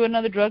have to do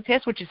another drug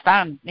test, which is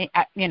fine?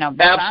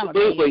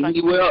 Absolutely,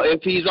 he will.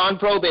 If he's on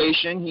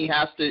probation,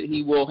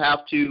 he will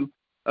have to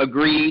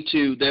agree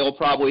to. They'll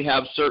probably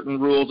have certain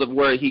rules of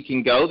where he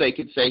can go. They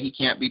could say he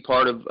can't be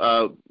part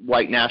of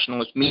white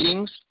nationalist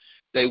meetings.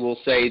 They will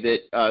say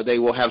that they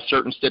will have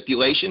certain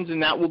stipulations,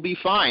 and that will be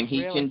fine.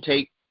 He can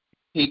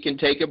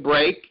take a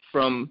break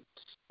from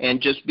and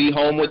just be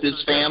home with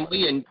his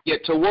family and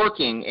get to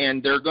working.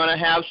 And they're going to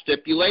have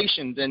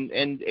stipulations, and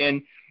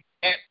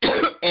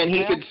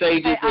he could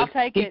say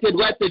that he could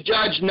let the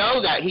judge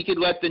know that. He could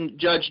let the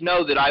judge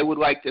know that I would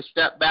like to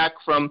step back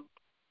from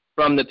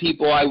the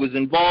people I was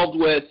involved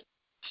with,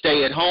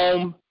 stay at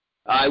home,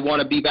 I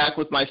want to be back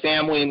with my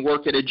family and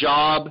work at a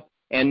job,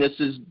 and this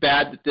is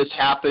bad that this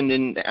happened,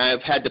 and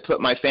I've had to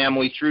put my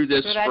family through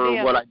this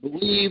for what I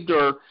believed,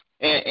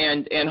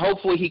 and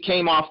hopefully he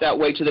came off that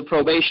way to the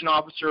probation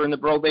officer, and the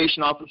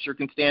probation officer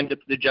can stand up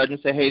to the judge and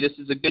say, hey, this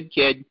is a good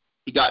kid.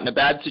 He got in a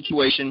bad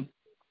situation,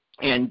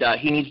 and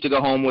he needs to go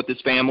home with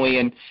his family,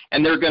 and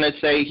they're going to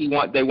say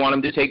they want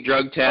him to take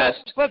drug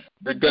tests. But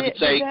they're going to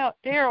say,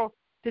 Daryl,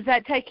 does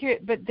that take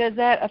does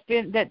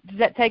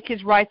that take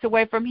his rights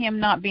away from him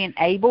not being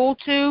able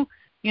to,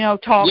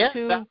 talk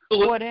to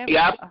absolutely. whatever?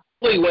 Yeah,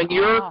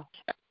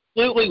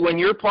 absolutely. When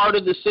you're part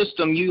of the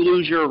system, you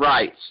lose your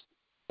rights.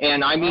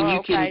 And I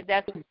mean,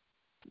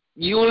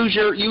 you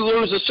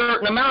lose a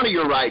certain amount of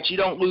your rights. You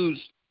don't lose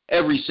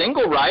every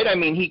single right. I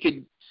mean, he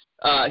could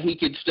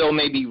still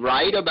maybe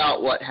write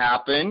about what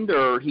happened,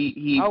 or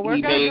we're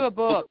going to do a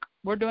book.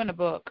 We're doing a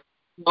book.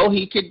 Oh,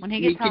 he could when he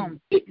gets home.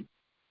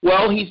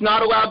 Well, he's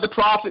not allowed to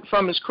profit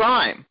from his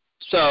crime,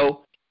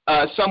 so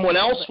someone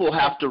else will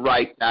have to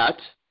write that.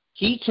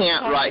 He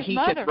can't write. He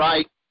can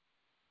write.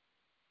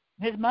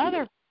 His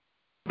mother.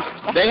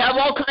 They have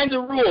all kinds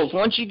of rules.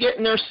 Once you get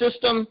in their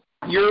system,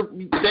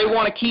 they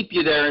want to keep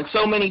you there. And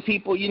so many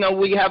people,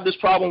 we have this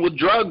problem with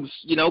drugs.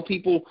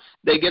 People,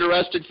 they get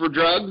arrested for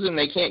drugs and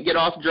they can't get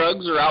off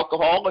drugs or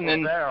alcohol, and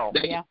then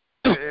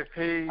if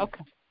he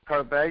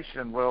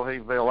probation, will he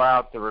be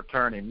allowed to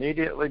return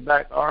immediately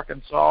back to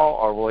Arkansas,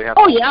 or will he have?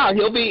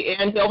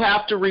 He'll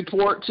have to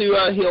report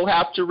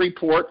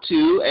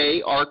to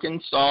a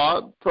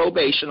Arkansas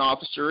probation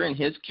officer in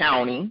his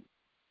county.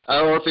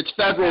 Or if it's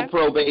federal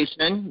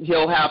probation,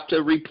 he'll have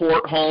to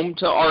report home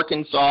to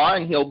Arkansas,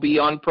 and he'll be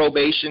on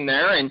probation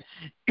there. And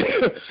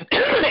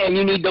and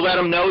you need to let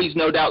him know he's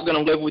no doubt going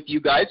to live with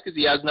you guys because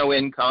he has no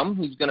income.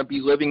 He's going to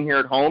be living here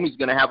at home. He's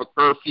going to have a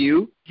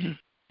curfew.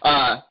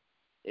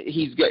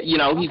 He's going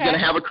to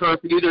have a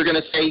curfew. They're going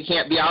to say he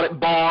can't be out at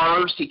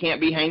bars. He can't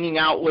be hanging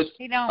out with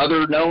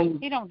other known.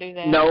 He don't do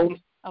that. Known.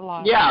 A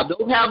lot. Yeah,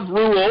 they'll have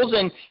rules,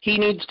 and he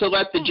needs to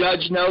let the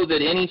judge know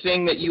that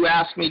anything that you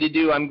ask me to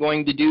do, I'm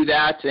going to do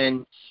that.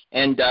 And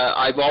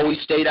I've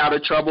always stayed out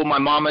of trouble. My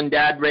mom and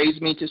dad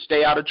raised me to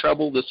stay out of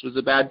trouble. This was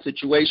a bad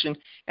situation,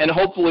 and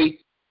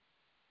hopefully.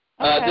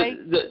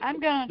 I'm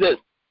going to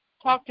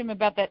talk to him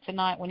about that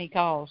tonight when he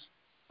calls.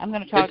 I'm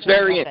going to talk to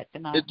him about that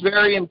tonight. It's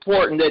very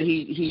important that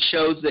he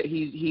shows that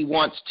he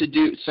wants to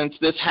do, since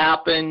this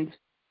happened.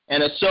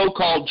 And a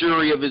so-called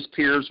jury of his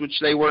peers, which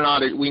they were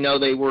not, we know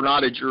they were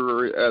not a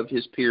jury of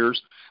his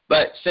peers.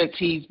 But since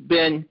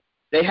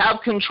they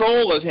have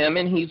control of him,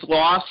 and he's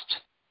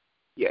lost,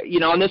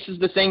 and this is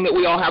the thing that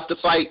we all have to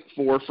fight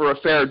for a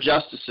fair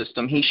justice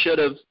system.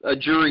 A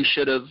jury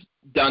should have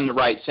done the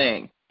right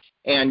thing.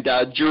 And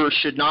jurors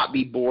should not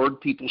be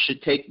bored. People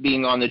should take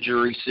being on the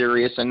jury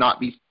serious and not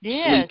be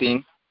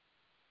sleeping.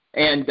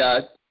 And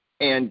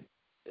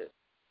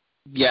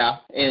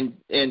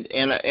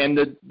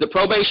the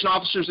probation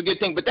officer is a good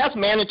thing, but that's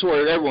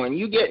mandatory to everyone.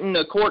 You get in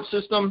the court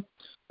system,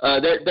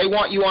 they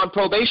want you on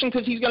probation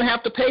because he's going to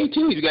have to pay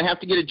too. He's going to have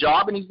to get a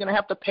job, and he's going to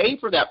have to pay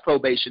for that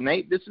probation.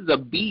 This is a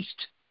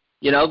beast,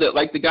 that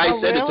like the guy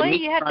said. Really? It's a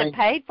meat you have grind. to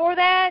pay for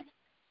that?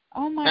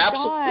 Oh my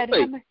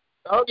Absolutely. God!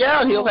 Oh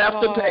yeah, he'll have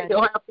to pay.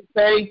 He'll have to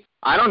pay.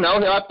 I don't know.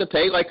 He'll have to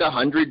pay like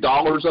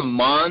 $100 a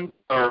month,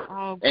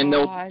 and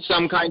there'll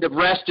some kind of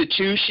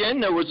restitution.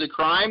 There was a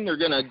crime.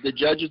 The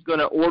judge is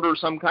gonna order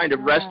some kind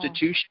of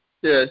restitution.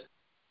 There's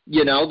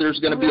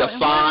gonna be a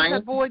fine. What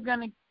is the boy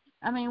gonna?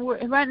 I mean,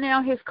 right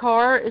now his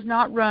car is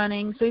not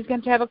running, so he's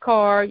going to have a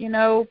car.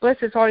 Bless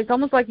his heart. It's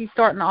almost like he's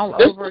starting all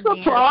over again. This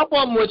is a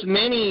problem with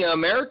many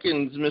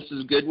Americans,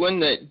 Mrs.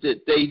 Goodwin,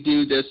 that they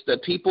do this.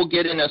 That people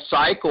get in a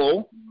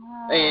cycle,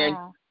 and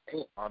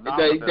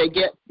they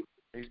get.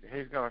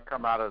 He's going to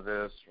come out of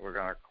this. We're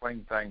going to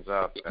clean things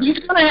up. He's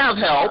going to have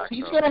help.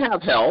 He's going to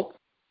have help.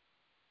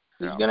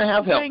 He's going to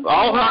have help.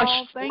 I'll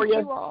hush for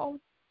you. All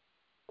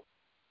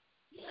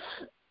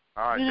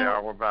right,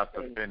 Daryl, we're about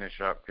to finish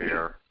up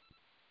here.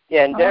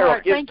 Yeah, and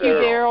Daryl, thank you,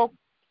 Daryl.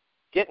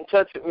 Get in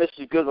touch with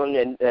Mrs.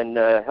 Goodwin and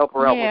help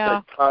her out with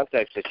the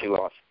contacts that she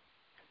lost.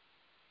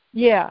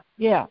 Yeah.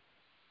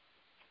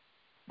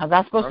 I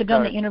was supposed to have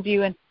done the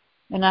interview,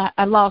 and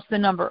I lost the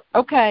number.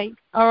 Okay.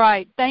 All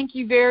right. Thank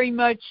you very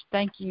much.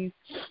 Thank you.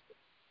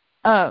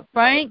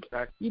 Frank,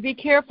 you be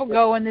careful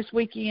going this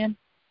weekend.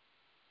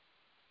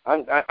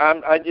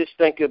 I just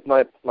think of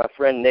my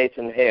friend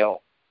Nathan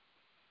Hale.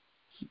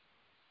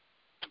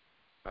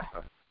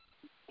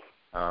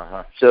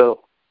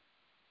 So,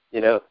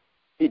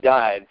 he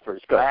died for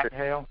his country.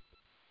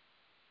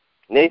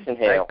 Nathan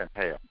Hale.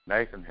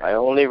 Nathan Hale. I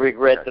only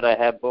regret that I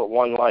have but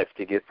one life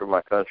to give for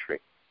my country.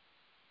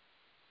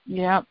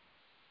 Yep.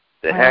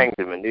 They hanged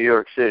him in New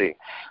York City.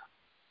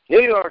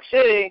 New York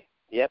City?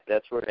 Yep,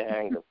 that's where they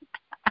hanged him.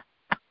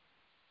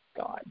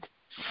 God.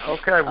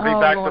 Okay, we'll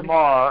be back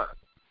tomorrow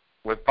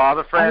with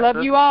Father Francis. I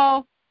love you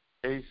all.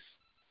 He's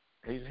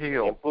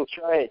healed.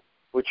 And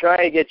we're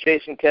trying to get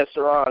Jason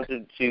Kessler on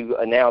to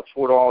announce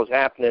what all is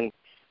happening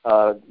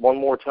one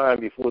more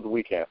time before the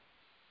weekend.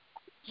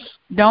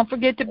 Don't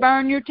forget to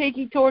burn your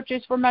tiki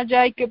torches for my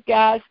Jacob,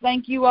 guys.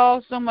 Thank you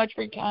all so much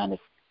for your kindness.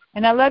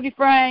 And I love you,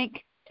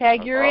 Frank.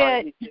 Tag, you're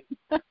it.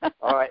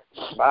 All right.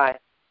 Bye.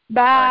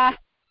 Bye.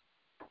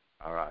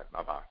 All right.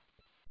 Bye-bye.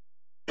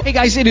 Hey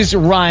guys, it is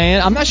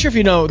Ryan. I'm not sure if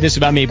you know this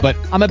about me, but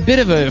I'm a bit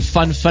of a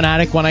fun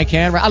fanatic when I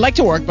can. I like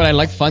to work, but I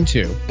like fun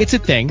too. It's a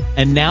thing.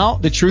 And now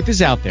the truth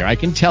is out there. I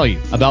can tell you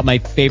about my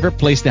favorite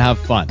place to have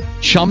fun.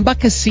 Chumba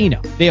Casino.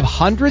 They have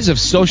hundreds of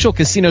social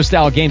casino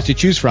style games to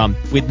choose from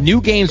with new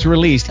games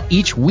released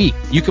each week.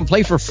 You can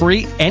play for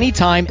free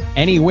anytime,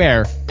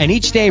 anywhere. And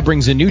each day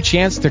brings a new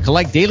chance to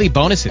collect daily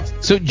bonuses.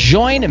 So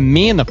join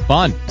me in the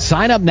fun.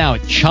 Sign up now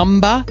at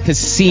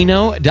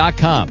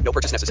ChumbaCasino.com. No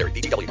purchase necessary.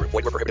 VGW Group.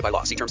 Void where prohibited by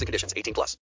law. See terms and conditions. 18+.